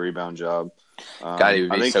for a good rebound job. God, he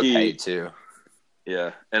would be so paid too.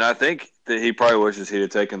 Yeah, and I think that he probably wishes he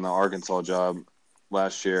had taken the Arkansas job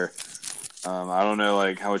last year. I don't know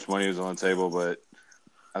like how much money was on the table, but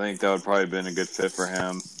I think that would probably have been a good fit for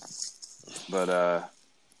him. But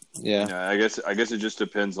I guess it just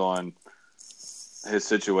depends on his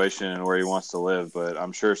situation and where he wants to live. But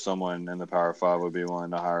I'm sure someone in the Power 5 would be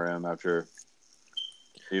willing to hire him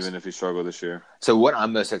even if he struggled this year. So what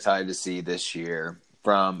I'm most excited to see this year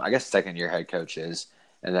from, I guess, second-year head coaches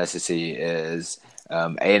in the SEC is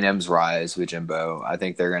A&M's rise with Jimbo. I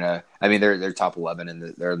think they're gonna. I mean, they're top 11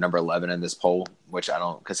 and they're number 11 in this poll, which I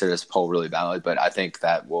don't consider this poll really valid, but I think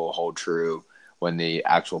that will hold true when the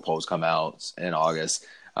actual polls come out in August.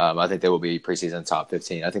 I think they will be preseason top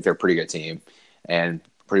 15. I think they're a pretty good team and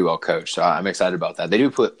pretty well coached. So I'm excited about that. They do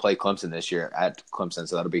play Clemson this year at Clemson,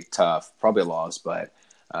 so that'll be tough. Probably a loss, but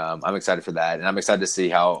I'm excited for that, and I'm excited to see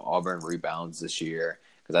how Auburn rebounds this year.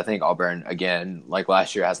 Because I think Auburn, again, like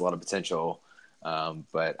last year, has a lot of potential.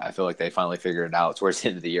 But I feel like they finally figured it out towards the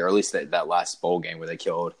end of the year, or at least that last bowl game where they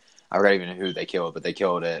killed. I forgot even who they killed, but they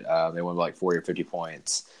killed it. They won like 40 or 50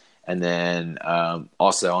 points. And then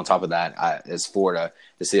also on top of that is Florida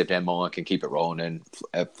to see if Dan Mullen can keep it rolling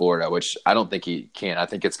at Florida, which I don't think he can. I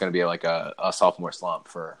think it's going to be like a sophomore slump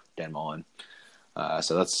for Dan Mullen.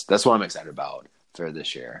 So that's what I'm excited about for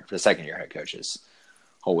this year, for the second-year head coaches.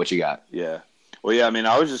 What you got? Yeah. Well, yeah, I mean,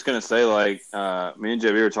 I was just going to say, like, me and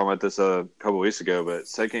JB were talking about this a couple weeks ago, but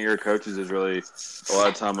second-year coaches is really a lot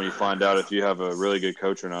of time when you find out if you have a really good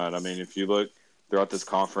coach or not. I mean, if you look throughout this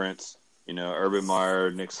conference, Urban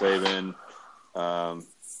Meyer, Nick Saban,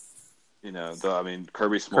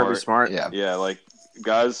 Kirby Smart. Yeah, like,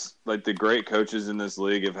 guys, like the great coaches in this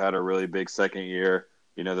league have had a really big second year.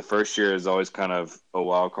 The first year is always kind of a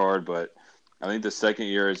wild card, but I think the second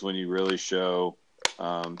year is when you really show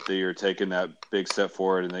that you're taking that big step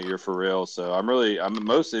forward and that you're for real. So I'm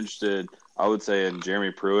most interested, I would say, in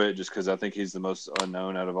Jeremy Pruitt, just because I think he's the most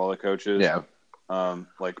unknown out of all the coaches. Yeah.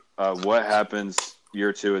 What happens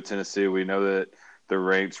year 2 at Tennessee? We know that they're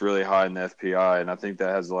ranked really high in the FPI, and I think that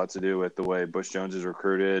has a lot to do with the way Bush Jones is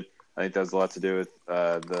recruited. I think that has a lot to do with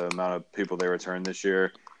the amount of people they return this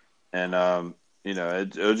year. And,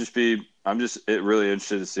 it'll just be – I'm just really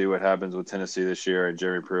interested to see what happens with Tennessee this year and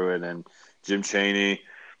Jeremy Pruitt and Jim Chaney.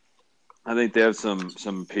 I think they have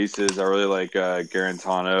some pieces. I really like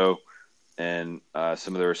Garantano and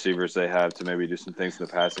some of the receivers they have to maybe do some things in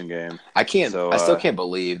the passing game. I still can't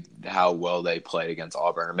believe how well they played against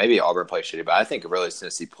Auburn. Or maybe Auburn played shitty, but I think really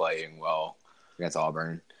Tennessee playing well against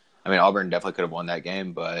Auburn. I mean, Auburn definitely could have won that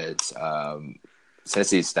game, but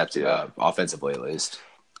Tennessee stepped it up offensively at least.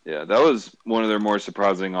 Yeah, that was one of their more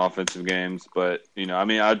surprising offensive games. But,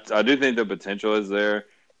 I do think the potential is there.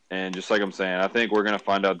 And just like I'm saying, I think we're going to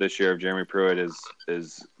find out this year if Jeremy Pruitt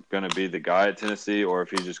is going to be the guy at Tennessee or if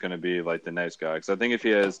he's just going to be like the next guy. Because I think if he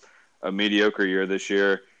has a mediocre year this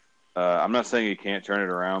year, I'm not saying he can't turn it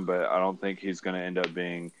around, but I don't think he's going to end up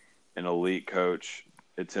being an elite coach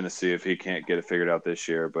at Tennessee if he can't get it figured out this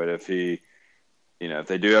year. But if if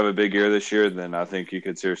they do have a big year this year, then I think you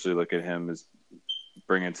could seriously look at him as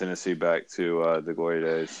bringing Tennessee back to the glory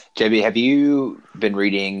days. JB, have you been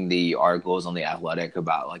reading the articles on The Athletic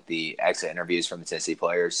about like the exit interviews from the Tennessee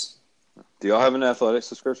players? Do y'all have an Athletic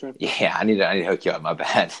subscription? Yeah, I need to hook you up. My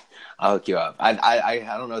bad. I'll hook you up. I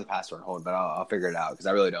don't know the password, hold, but I'll figure it out because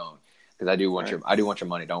I really don't. Because I do want your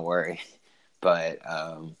money. Don't worry. But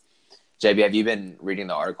JB, have you been reading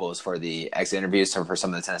the articles for the exit interviews for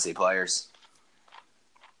some of the Tennessee players?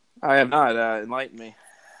 I have not. Enlighten me.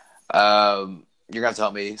 You're going to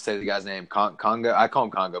help me say the guy's name. Congo? I call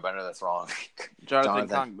him Congo, but I know that's wrong. Jonathan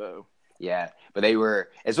Congo. Yeah, but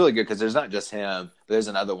it's really good because there's not just him, but there's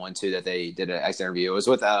another one too that they did an exit interview. It was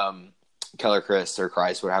with Keller Christ or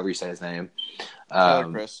Christ, however you say his name.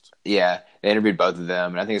 Keller Christ. Yeah, they interviewed both of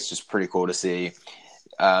them, and I think it's just pretty cool to see,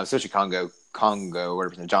 especially Congo,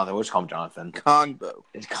 whatever. Jonathan, we'll just call him Jonathan. Congo.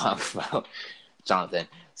 Jonathan.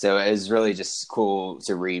 So it's really just cool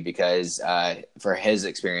to read because for his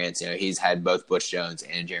experience, he's had both Bush Jones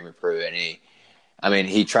and Jeremy Pruitt, and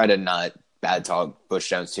he tried to not bad talk Bush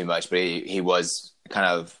Jones too much, but he was kind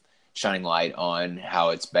of shining light on how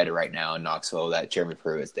it's better right now in Knoxville that Jeremy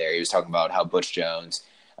Pruitt's there. He was talking about how Bush Jones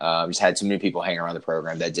just had too many people hanging around the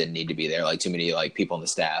program that didn't need to be there, like too many like people on the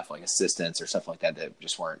staff, like assistants or stuff like that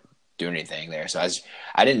just weren't doing anything there. So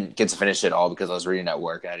I didn't get to finish it all because I was reading at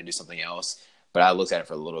work and I had to do something else. But I looked at it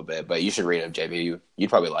for a little bit. But you should read it, JB. You'd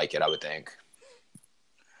probably like it, I would think.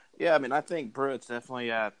 Yeah, I think Pruitt's definitely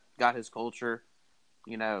got his culture,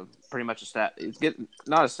 pretty much established. He's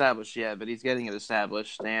not established yet, but he's getting it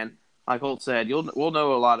established. And like Holt said, we'll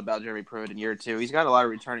know a lot about Jeremy Pruitt in year 2. He's got a lot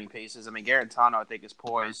of returning pieces. Garantano, I think, is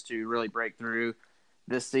poised to really break through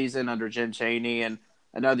this season under Jim Chaney and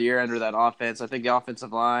another year under that offense. I think the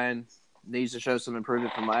offensive line needs to show some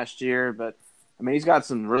improvement from last year, but he's got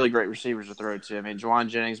some really great receivers to throw to. Juwan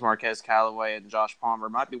Jennings, Marquez Callaway, and Josh Palmer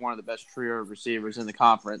might be one of the best trio of receivers in the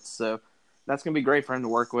conference. So that's going to be great for him to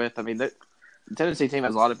work with. The Tennessee team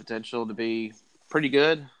has a lot of potential to be pretty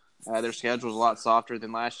good. Their schedule is a lot softer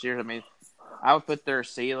than last year. I would put their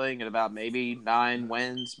ceiling at about maybe 9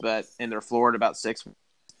 wins, in their floor at about 6.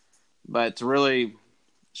 But to really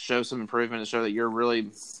show some improvement and show that you're really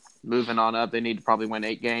moving on up, they need to probably win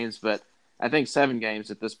 8 games. But I think 7 games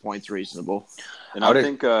at this point is reasonable. And I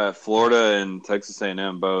think Florida and Texas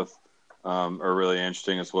A&M both are really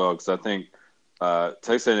interesting as well because I think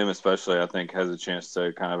Texas A&M especially, I think, has a chance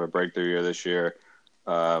to kind of a breakthrough year this year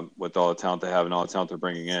with all the talent they have and all the talent they're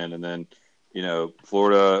bringing in. And then,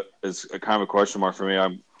 Florida is a kind of a question mark for me. I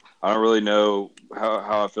don't really know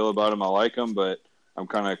how I feel about them. I like them, but I'm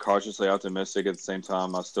kind of cautiously optimistic at the same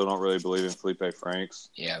time. I still don't really believe in Felipe Franks.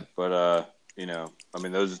 Yeah. But,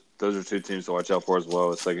 those are 2 teams to watch out for as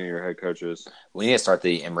well as second-year head coaches. We need to start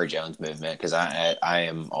the Emory Jones movement because I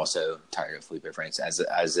am also tired of Felipe Franks, as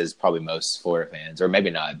is probably most Florida fans, or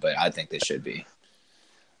maybe not, but I think they should be.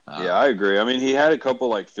 Yeah, I agree. He had a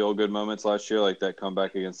couple feel-good moments last year, like that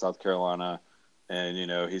comeback against South Carolina, and he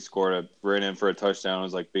ran in for a touchdown,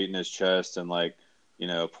 was beating his chest and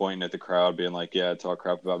pointing at the crowd, being like, "Yeah, talk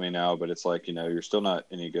crap about me now," but it's you're still not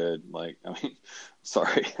any good.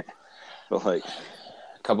 Sorry. But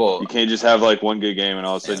you can't just have one good game and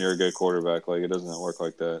all of a sudden you're a good quarterback. It doesn't work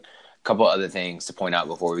like that. A couple other things to point out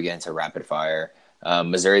before we get into rapid fire.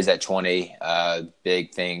 Missouri's at 20.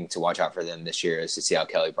 Big thing to watch out for them this year is to see how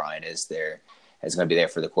Kelly Bryant is there. Is going to be there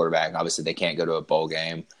for the quarterback. Obviously, they can't go to a bowl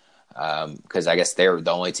game. because I guess they were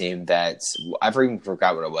the only team that's I even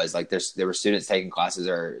forgot what it was. Like there were students taking classes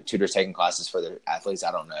or tutors taking classes for their athletes.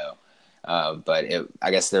 I don't know, but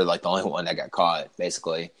I guess they're like the only one that got caught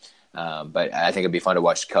basically. But I think it'd be fun to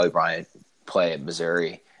watch Kelly Bryant play at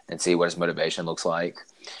Missouri and see what his motivation looks like.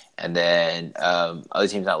 And then other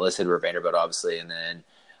teams not listed were Vanderbilt, obviously, and then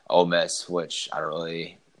Ole Miss, which I don't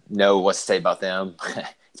really know what to say about them.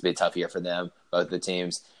 It's been a tough year for them, both the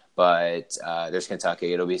teams. But there's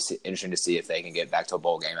Kentucky. It'll be interesting to see if they can get back to a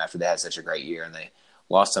bowl game after they had such a great year and they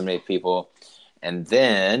lost so many people. And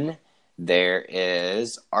then there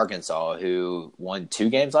is Arkansas, who won 2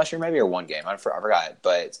 games last year, maybe, or 1 game. I forgot.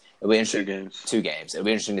 But it'll be interesting. 2 games. 2 games. It'll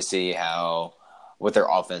be interesting to see what their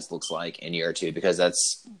offense looks like in year 2, because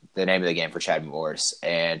that's the name of the game for Chad Morris.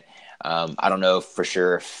 And I don't know for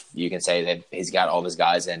sure if you can say that he's got all of his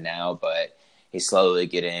guys in now, but he's slowly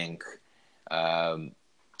getting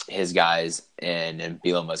his guys in and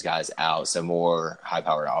Bielema's guys out. So more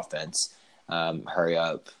high-powered offense, hurry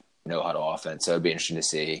up, no huddle offense. So it'd be interesting to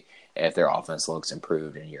see if their offense looks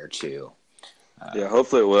improved in year 2. Yeah,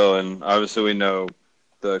 hopefully it will. And obviously we know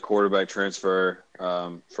the quarterback transfer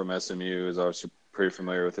from SMU is obviously pretty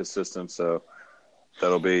familiar with his system, so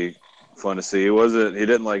that'll be fun to see. He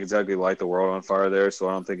didn't exactly light the world on fire there, so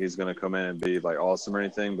I don't think he's going to come in and be awesome or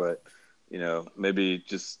anything, but maybe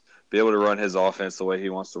just be able to run his offense the way he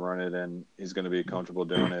wants to run it, and he's going to be comfortable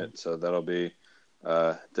doing it. So that'll be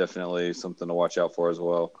definitely something to watch out for as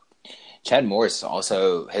well. Chad Morris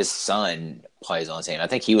also, his son plays on the team. I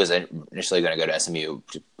think he was initially going to go to SMU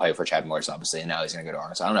to play for Chad Morris, obviously, and now he's going to go to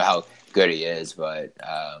Arkansas. I don't know how good he is, but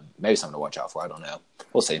maybe something to watch out for. I don't know.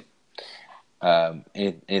 We'll see.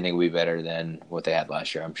 Anything will be better than what they had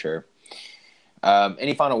last year, I'm sure.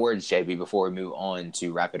 Any final words, JB, before we move on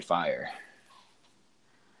to rapid fire?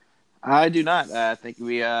 I do not. I think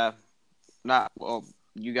you guys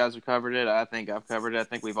have covered it. I think I've covered it. I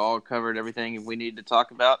think we've all covered everything we need to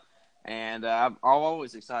talk about. And I'm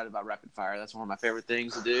always excited about rapid fire. That's one of my favorite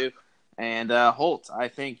things to do. And Holt, I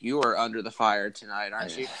think you are under the fire tonight,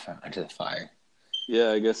 aren't you? Under the fire. Yeah,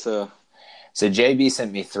 I guess so. So JB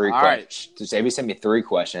sent me 3 questions. Right. JB sent me 3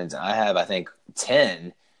 questions. I have, I think,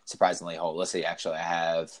 10. Surprisingly, Holt. Let's see. Actually, I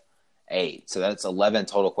have 8. So that's 11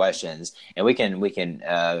 total questions, and we can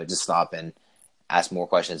just stop and ask more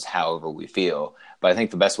questions however we feel. But I think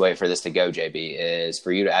the best way for this to go, JB, is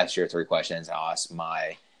for you to ask your 3 questions. I'll ask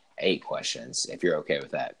my 8 questions, if you're okay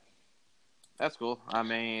with that. That's cool. I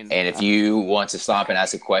mean, and if you want to stop and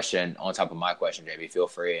ask a question on top of my question, JB, feel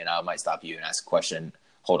free, and I might stop you and ask a question,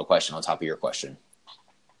 hold a question on top of your question.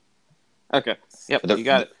 Okay. Yep. You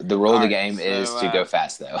got it. The rule of the game is to go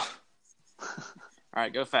fast, though. All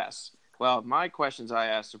right, go fast. Well, my questions I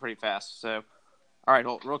asked are pretty fast. So, all right,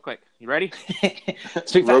 Holt, real quick. You ready?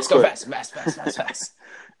 Speak fast. Go fast. Fast.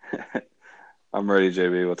 I'm ready,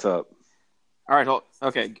 JB. What's up? All right, Holt.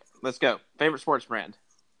 Okay, let's go. Favorite sports brand?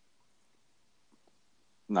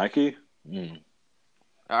 Nike. All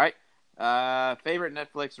right. Favorite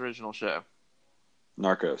Netflix original show?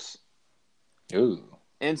 Narcos. Ooh.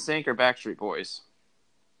 NSYNC or Backstreet Boys?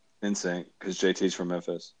 NSYNC, because JT's from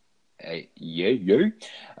Memphis. Hey, yeah.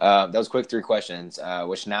 That was quick 3 questions,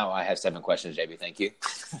 which now I have 7 questions, JB. Thank you.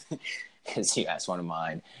 Because you asked one of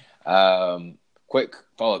mine. Quick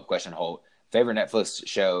follow-up question, Holt. Favorite Netflix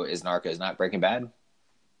show is Narcos, not Breaking Bad?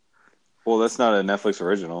 Well, that's not a Netflix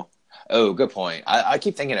original. Oh, good point. I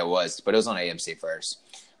keep thinking it was, but it was on AMC first.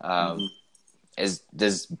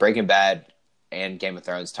 Does Breaking Bad and Game of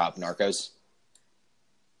Thrones top Narcos?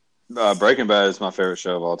 Breaking Bad is my favorite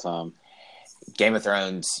show of all time. Game of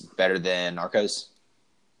Thrones better than Narcos?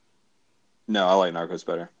 No, I like Narcos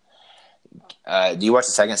better. Do you watch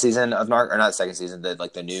the second season of Narcos? Or not the second season,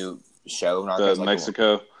 the new show of Narcos? The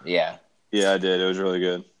Mexico? Yeah. Yeah, I did. It was really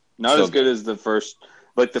good. Not as good as the first.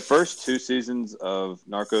 The first 2 seasons of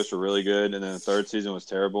Narcos were really good, and then the 3rd season was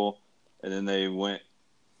terrible. And then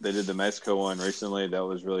they did the Mexico one recently. That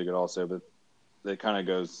was really good also, but it kind of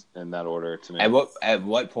goes in that order to me. At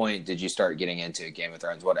what point did you start getting into Game of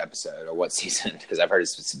Thrones? What episode or what season? Because I've heard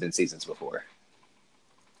it's been seasons before.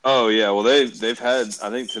 Oh yeah, well they've had. I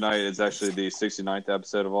think tonight is actually the 69th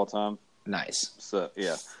episode of all time. Nice. So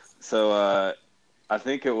yeah, so I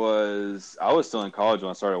think it was. I was still in college when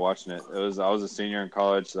I started watching it. I was a senior in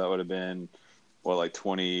college, so that would have been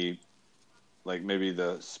maybe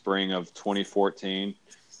the spring of 2014.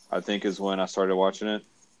 I think is when I started watching it.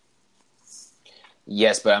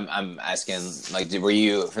 Yes, but I'm asking, were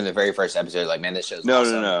you from the very first episode, man, this show's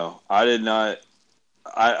awesome? No. I did not.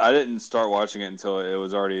 I didn't start watching it until it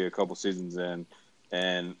was already a couple seasons in,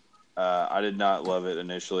 and I did not love it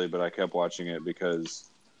initially, but I kept watching it because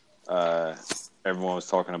everyone was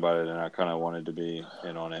talking about it, and I kind of wanted to be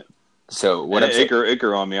in on it. So what?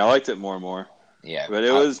 Iker on me. I liked it more and more. Yeah, but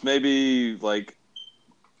it was maybe like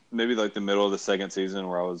the middle of the second season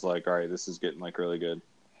where I was like, all right, this is getting like really good.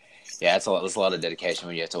 Yeah, it's a lot of dedication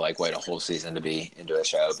when you have to like wait a whole season to be into a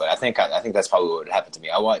show. But I think that's probably what happened to me.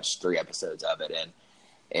 I watched 3 episodes of it and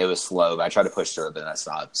it was slow. But I tried to push through it, but then I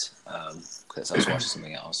stopped because I was watching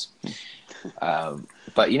something else.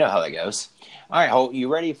 But you know how that goes. All right, Holt,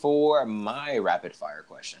 you ready for my rapid fire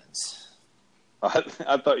questions?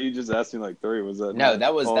 I thought you just asked me like 3. Was that? No,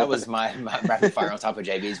 that was my rapid fire on top of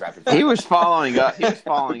JB's rapid fire. He was following up. He was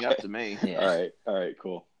following up to me. Yeah. All right,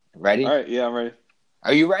 cool. Ready? All right, yeah, I'm ready.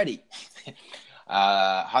 Are you ready?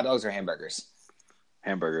 Hot dogs or hamburgers?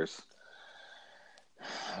 Hamburgers.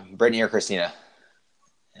 Britney or Christina?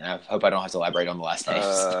 And I hope I don't have to elaborate on the last names.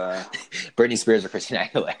 Britney Spears or Christina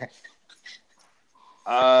Aguilera?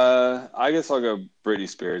 I guess I'll go Britney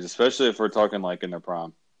Spears, especially if we're talking like in their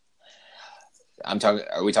prime.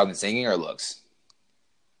 Are we talking singing or looks?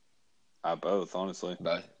 Both, honestly.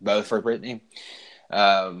 Both for Britney.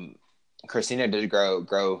 Christina did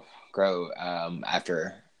grow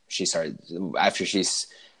after she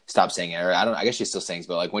stopped singing. Or I guess she still sings,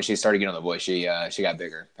 but like when she started getting on The Voice, she got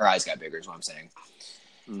bigger. Her eyes got bigger is what I'm saying.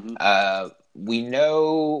 Mm-hmm. We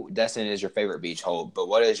know Destin is your favorite beach, Holt, but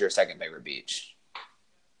what is your second favorite beach?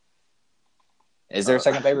 Is there a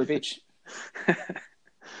second favorite beach?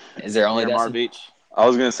 Is there only Miramar Destin? Beach? I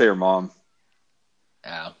was gonna say her mom.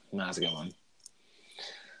 Oh, no, that's a good one.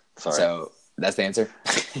 Sorry. So that's the answer.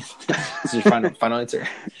 This is your final answer.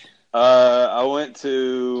 I went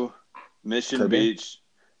to Mission Caribbean? Beach.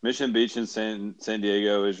 Mission Beach in San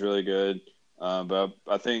Diego is really good. But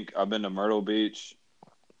I think I've been to Myrtle Beach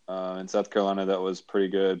in South Carolina. That was pretty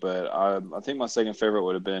good. But I think my second favorite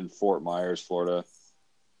would have been Fort Myers, Florida.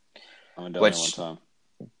 I went down there one time.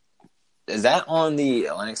 Is that on the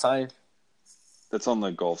Atlantic side? That's on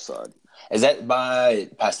the Gulf side. Is that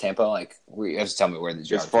past Tampa? Like, you have to tell me where the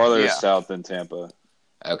geography. It's farther south than Tampa.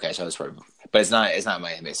 Okay, so it's probably, but it's not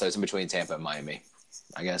Miami. So it's in between Tampa and Miami,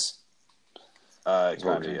 I guess. Kind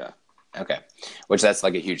of, yeah. Okay, which that's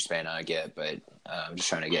like a huge span I get, but I'm just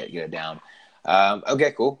trying to get it down.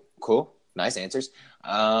 Okay, cool, nice answers.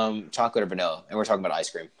 Chocolate or vanilla, and we're talking about ice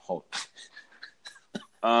cream. Hold.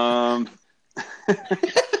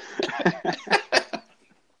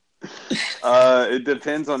 It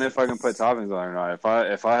depends on if I can put toppings on it or not.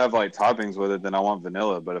 If I have like toppings with it, then I want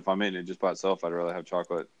vanilla. But if I'm eating it just by itself, I'd rather have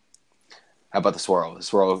chocolate. How about the swirl? The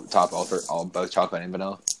swirl top both chocolate and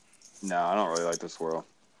vanilla. No, I don't really like the swirl.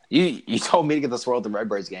 You told me to get the swirl at the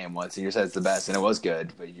Redbirds game once, and you said it's the best, and it was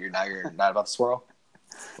good. But you're not about the swirl.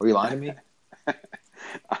 Were you lying to me?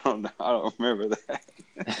 I don't know. I don't remember that.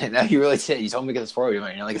 No, you really did. You told me to get the swirl. You're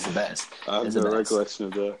like it's the best. I have no recollection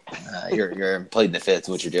of that. You're pleading the fifth.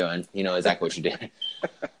 What you're doing? You know exactly what you're doing.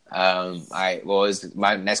 All right. Well,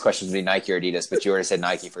 my next question would be Nike or Adidas, but you already said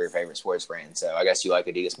Nike for your favorite sports brand, so I guess you like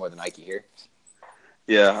Adidas more than Nike here.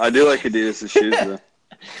 Yeah, I do like Adidas' shoes though.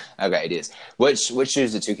 Okay, Adidas. Which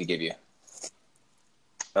shoes did Tuki give you?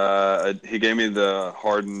 He gave me the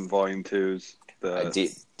Harden Volume 2s. The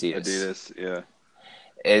Adidas. Yeah.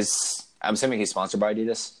 I'm assuming he's sponsored by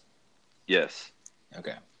Adidas? Yes.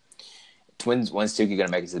 Okay. When's Tuki going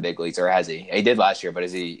to make it to the big leagues, or has he? He did last year, but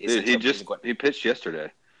is he? He pitched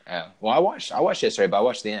yesterday. Oh. Well, I watched yesterday, but I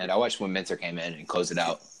watched the end. I watched when Minter came in and closed it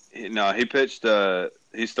out. He pitched.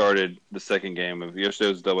 He started the second game of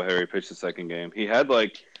yesterday was a doubleheader. He pitched the second game. He had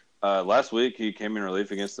last week. He came in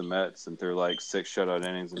relief against the Mets and threw 6 shutout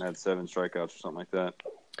innings and had 7 strikeouts or something like that.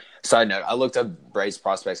 Side note: I looked up Braves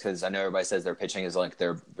prospects because I know everybody says their pitching is like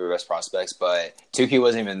their best prospects, but Tuki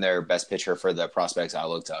wasn't even their best pitcher for the prospects I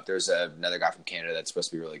looked up. There's another guy from Canada that's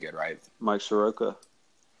supposed to be really good, right? Mike Soroka.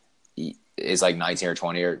 He is 19 or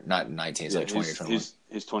 20, or not 19. He's 20 or 21.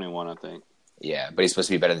 He's 21, I think. Yeah, but he's supposed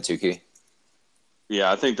to be better than Tuki.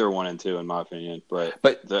 Yeah, I think they're 1 and 2 in my opinion. But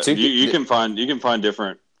Tuki, you can find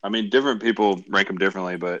different. I mean, different people rank them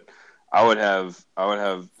differently, but I would have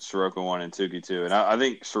Soroka 1 and Tuki 2, and I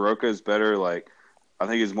think Soroka is better. I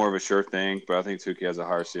think he's more of a sure thing, but I think Tuki has a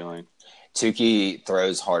higher ceiling. Tuki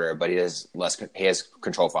throws harder, but he has less. He has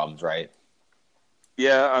control problems, right?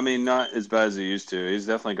 Yeah, I mean, not as bad as he used to. He's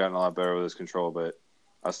definitely gotten a lot better with his control, but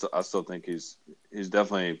I still think he's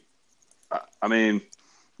definitely. I mean,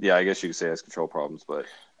 yeah, I guess you could say he has control problems, but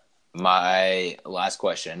my last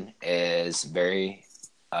question is very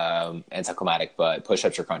anticlimactic, but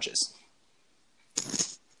push-ups or crunches?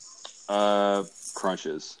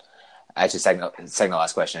 Crunches. Actually, second the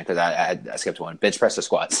last question because I skipped one. Bench press or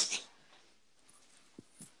squats?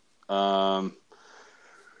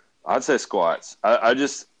 I'd say squats. I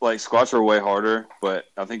just like squats are way harder, but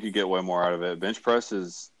I think you get way more out of it. Bench press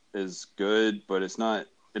is good, but it's not.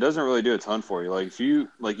 It doesn't really do a ton for you. Like if you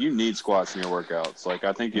you need squats in your workouts. Like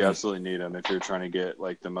I think you absolutely need them if you're trying to get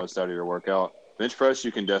like the most out of your workout. Bench press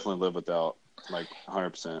you can definitely live without, like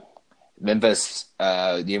 100%. Memphis,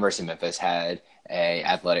 the University of Memphis had a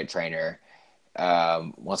athletic trainer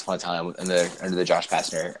once upon a time under the Josh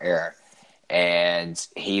Pastner era, and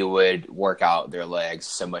he would work out their legs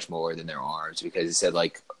so much more than their arms because he said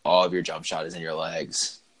like all of your jump shot is in your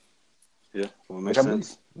legs. Yeah, well, it makes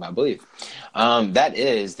sense. I believe. That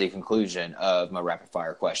is the conclusion of my rapid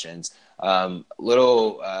fire questions.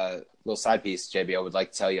 Little side piece, JB. I would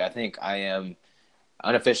like to tell you, I think I am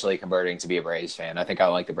unofficially converting to be a Braves fan. I think I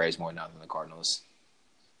like the Braves more now than the Cardinals.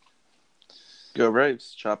 Go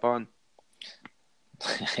Braves! Chop on.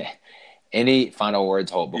 Any final words,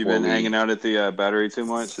 Holt? You've been hanging out at the Battery too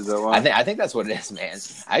much. Is that why? I think that's what it is, man.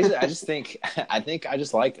 I just think I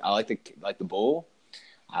like the Bull.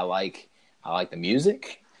 I like the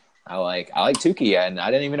music. I like Tukey, and I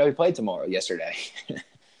didn't even know he played yesterday.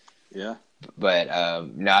 Yeah, but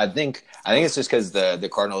no, I think it's just because the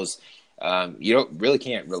Cardinals, you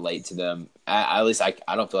can't relate to them. At least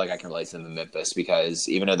I don't feel like I can relate to them in Memphis because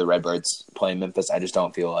even though the Redbirds play in Memphis, I just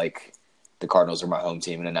don't feel like the Cardinals are my home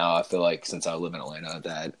team. And now I feel like since I live in Atlanta,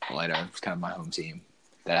 that Atlanta is kind of my home team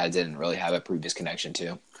that I didn't really have a previous connection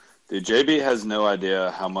to. Dude, JB has no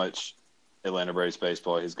idea how much Atlanta Braves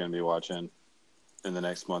baseball he's going to be watching in the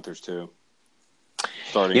next month or two.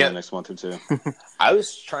 Starting in the next month or two. I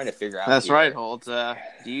was trying to figure out. That's right, Holt.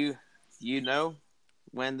 Do you know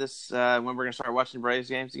when when we're gonna start watching Braves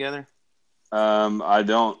games together? I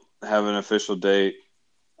don't have an official date.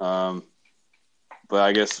 But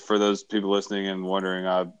I guess for those people listening and wondering,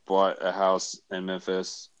 I bought a house in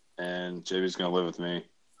Memphis, and JB's going to live with me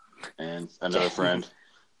and another friend.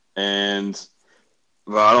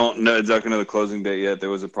 But I don't exactly know the closing date yet. There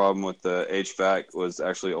was a problem with the HVAC was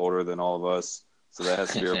actually older than all of us, so that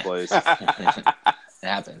has to be replaced. It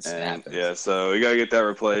happens. Yeah, so we got to get that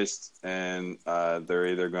replaced, and they're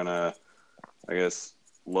either going to, I guess,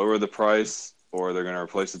 lower the price or they're going to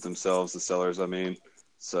replace it themselves, the sellers, I mean.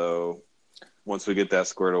 So once we get that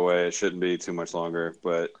squared away, it shouldn't be too much longer,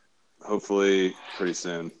 but hopefully pretty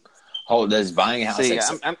soon. Holt, does buying a house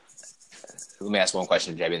let me ask one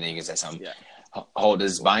question, JB, and then you can say something. Yeah. Holt,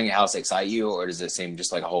 does buying a house excite you, or does it seem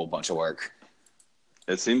just like a whole bunch of work?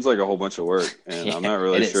 It seems like a whole bunch of work, and I'm not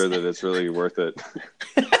really sure that it's really worth it.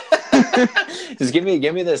 Just give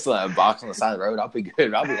me this box on the side of the road. I'll be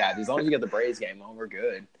good. I'll be happy. As long as you get the Braves game on, we're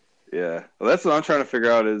good. Yeah. Well, that's what I'm trying to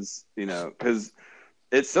figure out is, because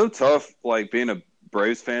it's so tough, like, being a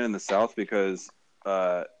Braves fan in the South because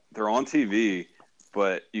they're on TV,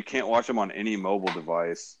 but you can't watch them on any mobile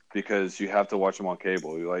device because you have to watch them on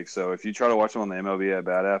cable. Like, so if you try to watch them on the MLB at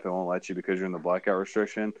Bat app, it won't let you because you're in the blackout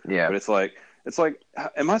restriction. Yeah. But it's like,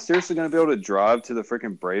 am I seriously going to be able to drive to the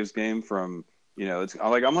freaking Braves game from,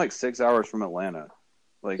 I'm like 6 hours from Atlanta.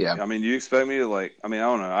 Like, yeah. I mean, do you expect me to I don't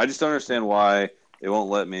know. I just don't understand why it won't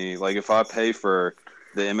let me. Like, if I pay for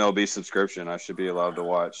the MLB subscription, I should be allowed to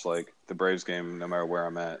watch like the Braves game no matter where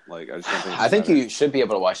I'm at. Like, I just don't think. I think you should be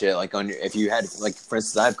able to watch it like if you had like, for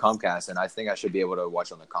instance, I have Comcast, and I think I should be able to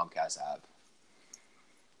watch on the Comcast app.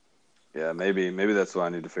 Yeah, maybe that's what I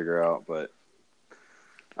need to figure out, but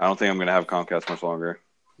I don't think I'm going to have Comcast much longer.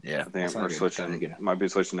 Yeah, I think we're switching. Might be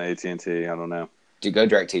switching to AT&T. I don't know. Dude, go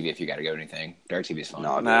DirecTV if you got to go anything. DirecTV is fun.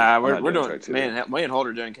 We're doing. Me and Holt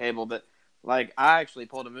are doing cable, but like I actually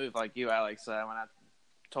pulled a move like you, Alex, when I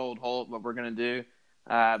told Holt what we're going to do.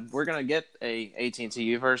 We're going to get a AT&T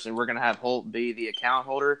U-verse, and we're going to have Holt be the account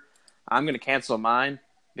holder. I'm going to cancel mine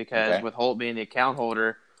because with Holt being the account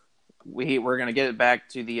holder, we're going to get it back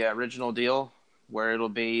to the original deal where it'll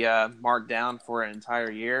be marked down for an entire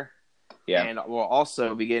year. Yeah. And we'll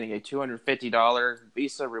also be getting a $250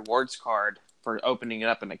 Visa rewards card for opening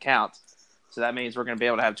up an account. So that means we're going to be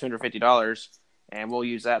able to have $250, and we'll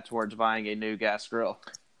use that towards buying a new gas grill.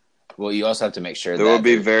 Well, you also have to make sure there will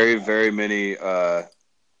be very, very many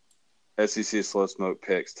SEC slow smoke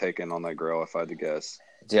picks taken on that grill, if I had to guess.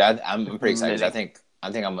 Dude, I'm pretty excited. I think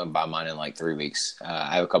I'm going to buy mine in like 3 weeks.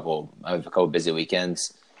 I have a couple busy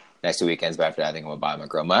weekends, next 2 weekends, but after that, I think I'm going to buy my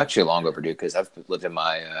grill. I'm actually long overdue because I've lived in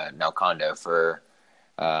my now condo for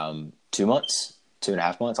 2 months,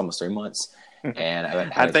 2.5 months, almost 3 months, and I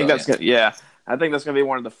haven't had I think that's going to be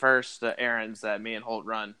one of the first errands that me and Holt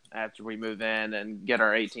run after we move in and get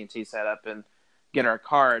our AT&T set up and get our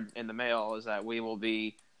card in the mail is that we will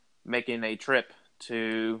be making a trip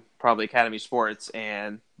to probably Academy Sports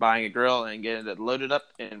and buying a grill and getting it loaded up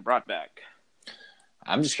and brought back.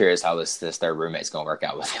 I'm just curious how this third roommate's going to work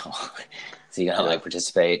out with y'all. Is he going to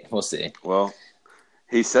participate? We'll see. Well,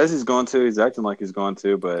 he says he's going to. He's acting like he's going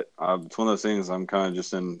to, but it's one of those things I'm kind of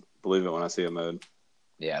just in believe it when I see it mode.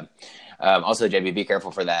 Yeah. Also, JB, be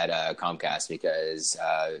careful for that Comcast because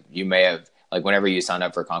you may have whenever you sign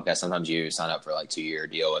up for Comcast, sometimes you sign up for 2-year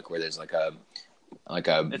deal where there's a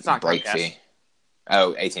it's not break Comcast. fee.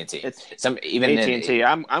 Oh, AT&T. It's even AT&T.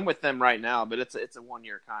 I'm with them right now, but it's a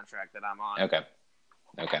 1-year contract that I'm on.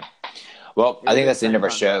 Okay. Well, I think that's the end of our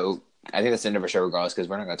show. Regardless, because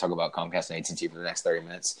we're not going to talk about Comcast and AT&T for the next 30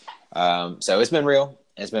 minutes. So it's been real.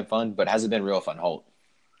 It's been fun, but has it been real fun, Holt?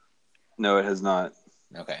 No, it has not.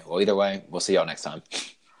 Okay. Well, either way, we'll see y'all next time.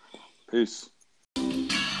 Peace.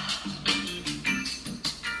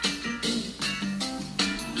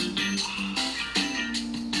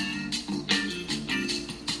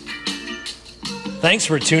 Thanks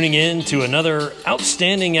for tuning in to another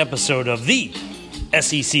outstanding episode of the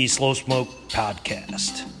SEC Slow Smoke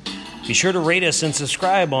Podcast. Be sure to rate us and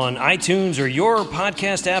subscribe on iTunes or your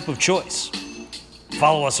podcast app of choice.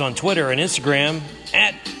 Follow us on Twitter and Instagram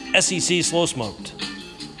at SEC Slow Smoked.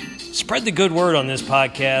 Spread the good word on this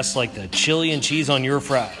podcast like the chili and cheese on your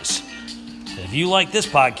fries. If you like this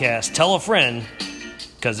podcast, tell a friend,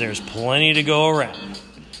 because there's plenty to go around.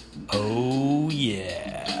 Oh, yeah.